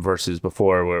game versus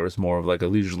before, where it was more of like a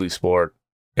leisurely sport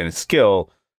and a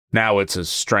skill. Now it's a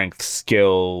strength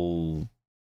skill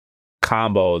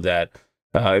combo that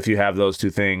if you have those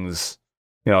two things,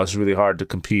 it's really hard to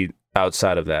compete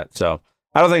outside of that. So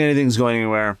I don't think anything's going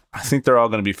anywhere. I think they're all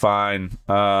going to be fine.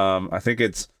 I think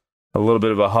it's a little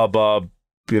bit of a hubbub,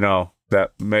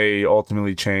 that may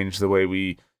ultimately change the way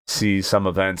we see some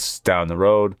events down the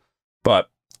road. But,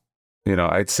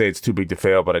 I'd say it's too big to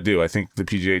fail, but I do. I think the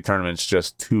PGA tournament's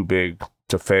just too big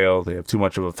to fail. They have too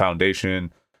much of a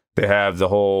foundation. They have the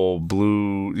whole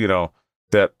blue,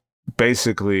 that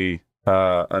basically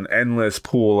an endless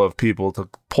pool of people to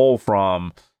pull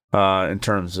from in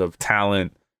terms of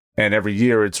talent. And every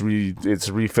year it's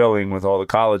refilling with all the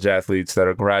college athletes that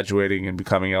are graduating and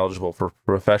becoming eligible for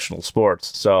professional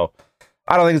sports. So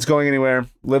I don't think it's going anywhere.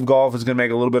 LIV Golf is going to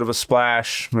make a little bit of a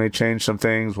splash, may change some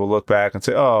things. We'll look back and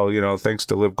say, thanks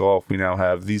to LIV Golf, we now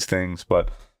have these things. But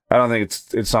I don't think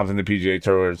it's something the PGA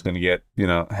Tour is going to get,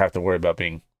 have to worry about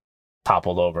being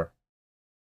toppled over.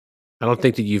 I don't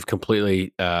think that you've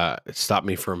completely stopped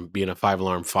me from being a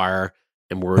 5-alarm fire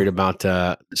and worried about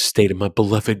the state of my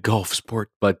beloved golf sport.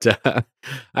 But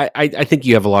I think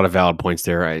you have a lot of valid points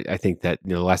there. I think that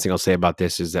the last thing I'll say about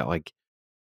this is that, like,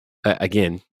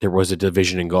 again, there was a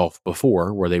division in golf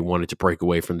before where they wanted to break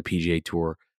away from the PGA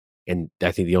Tour, and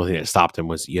I think the only thing that stopped them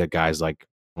was you had guys like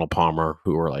Arnold Palmer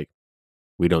who were like,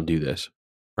 "We don't do this,"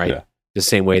 right? Yeah. The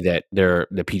same way that the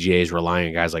PGA is relying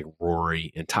on guys like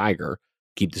Rory and Tiger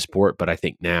to keep the sport. But I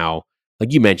think now,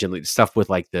 like you mentioned, like stuff with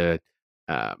like the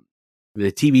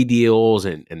TV deals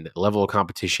and the level of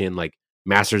competition, like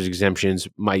Masters exemptions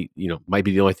might be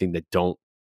the only thing that don't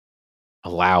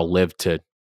allow LIV to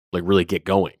like really get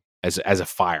going as a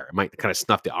fire. It might kind of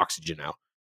snuff the oxygen out.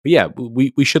 But yeah,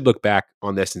 we should look back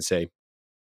on this and say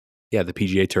Yeah. The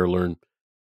PGA Tour learned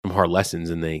some hard lessons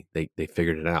and they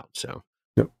figured it out. So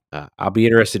yep. I'll be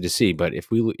interested to see. But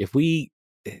if we,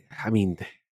 I mean,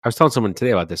 I was telling someone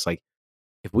today about this. Like,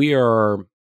 if we are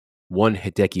one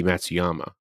Hideki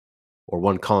Matsuyama or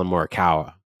one Colin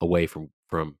Morikawa away from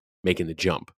making the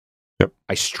jump, yep.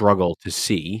 I struggle to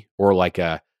see. Or like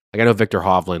I know Victor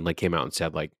Hovland like came out and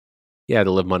said like, yeah,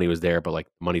 the LIV money was there, but like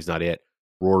money's not it.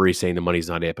 Rory saying the money's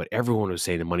not it, but everyone was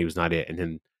saying the money was not it. And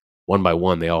then one by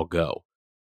one, they all go.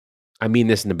 I mean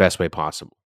this in the best way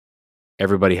possible.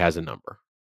 Everybody has a number.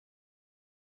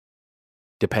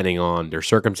 Depending on their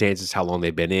circumstances, how long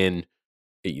they've been in,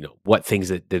 what things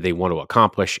that they want to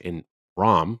accomplish. And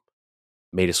Rahm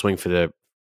made a swing for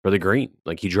the green.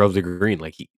 Like he drove the green.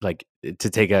 Like to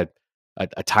take a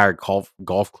tired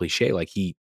golf cliche, like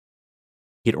he'd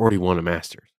already won a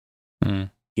Masters.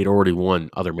 He'd already won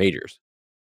other majors.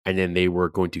 And then they were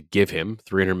going to give him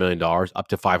 $300 million up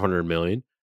to $500 million.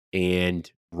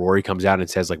 And Rory comes out and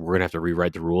says, like, we're going to have to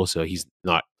rewrite the rules. So he's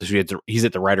at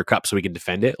the Ryder Cup so he can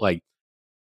defend it. Like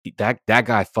that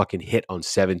guy fucking hit on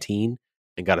 17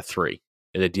 and got a 3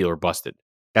 and the dealer busted.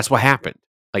 That's what happened.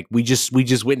 Like we just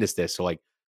witnessed this. So like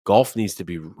golf needs to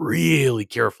be really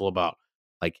careful about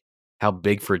like how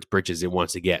big for its britches it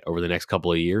wants to get over the next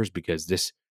couple of years, because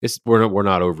this we're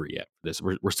not over yet.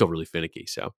 We're still really finicky.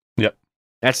 So yep.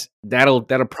 That'll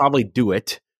probably do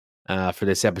it for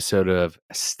this episode of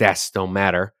Stats Don't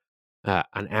Matter.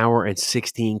 An hour and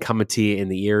 16 coming to you in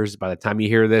the ears. By the time you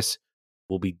hear this,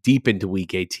 we'll be deep into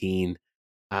week 18.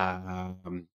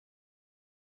 Tim,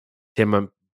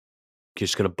 I'm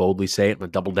just going to boldly say it. I'm going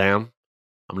to double down.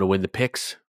 I'm going to win the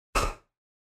picks,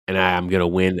 and I'm going to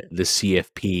win the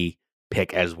CFP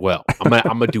pick as well. I'm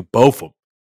gonna do both of them.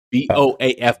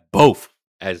 BOAF, both,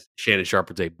 as Shannon Sharp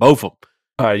would say, both of them.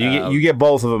 All right, you get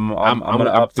both of them. I'm gonna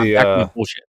up the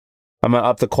bullshit. I'm gonna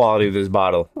up the quality of this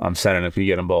bottle I'm sending if you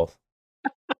get them both.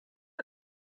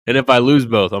 And if I lose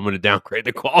both, I'm gonna downgrade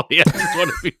the quality. I just want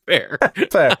to be fair.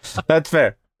 Fair. That's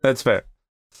fair.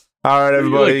 All right,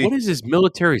 everybody. Like, what is this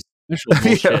military special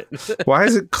bullshit? Yeah. Why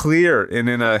is it clear and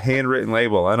in a handwritten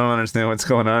label? I don't understand what's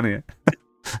going on here.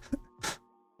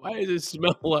 Why does it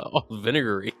smell all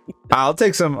vinegary? I'll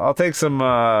take some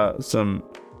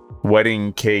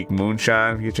wedding cake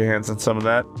moonshine. Get your hands on some of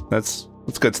that. That's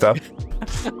good stuff.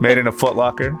 Made in a Foot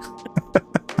Locker.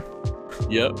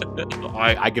 Yep.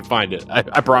 I can find it.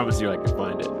 I promise you I can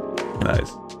find it.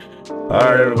 Nice. All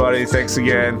right, everybody. Thanks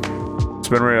again. It's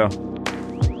been real.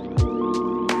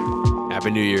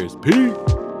 Happy New Year's. Peace.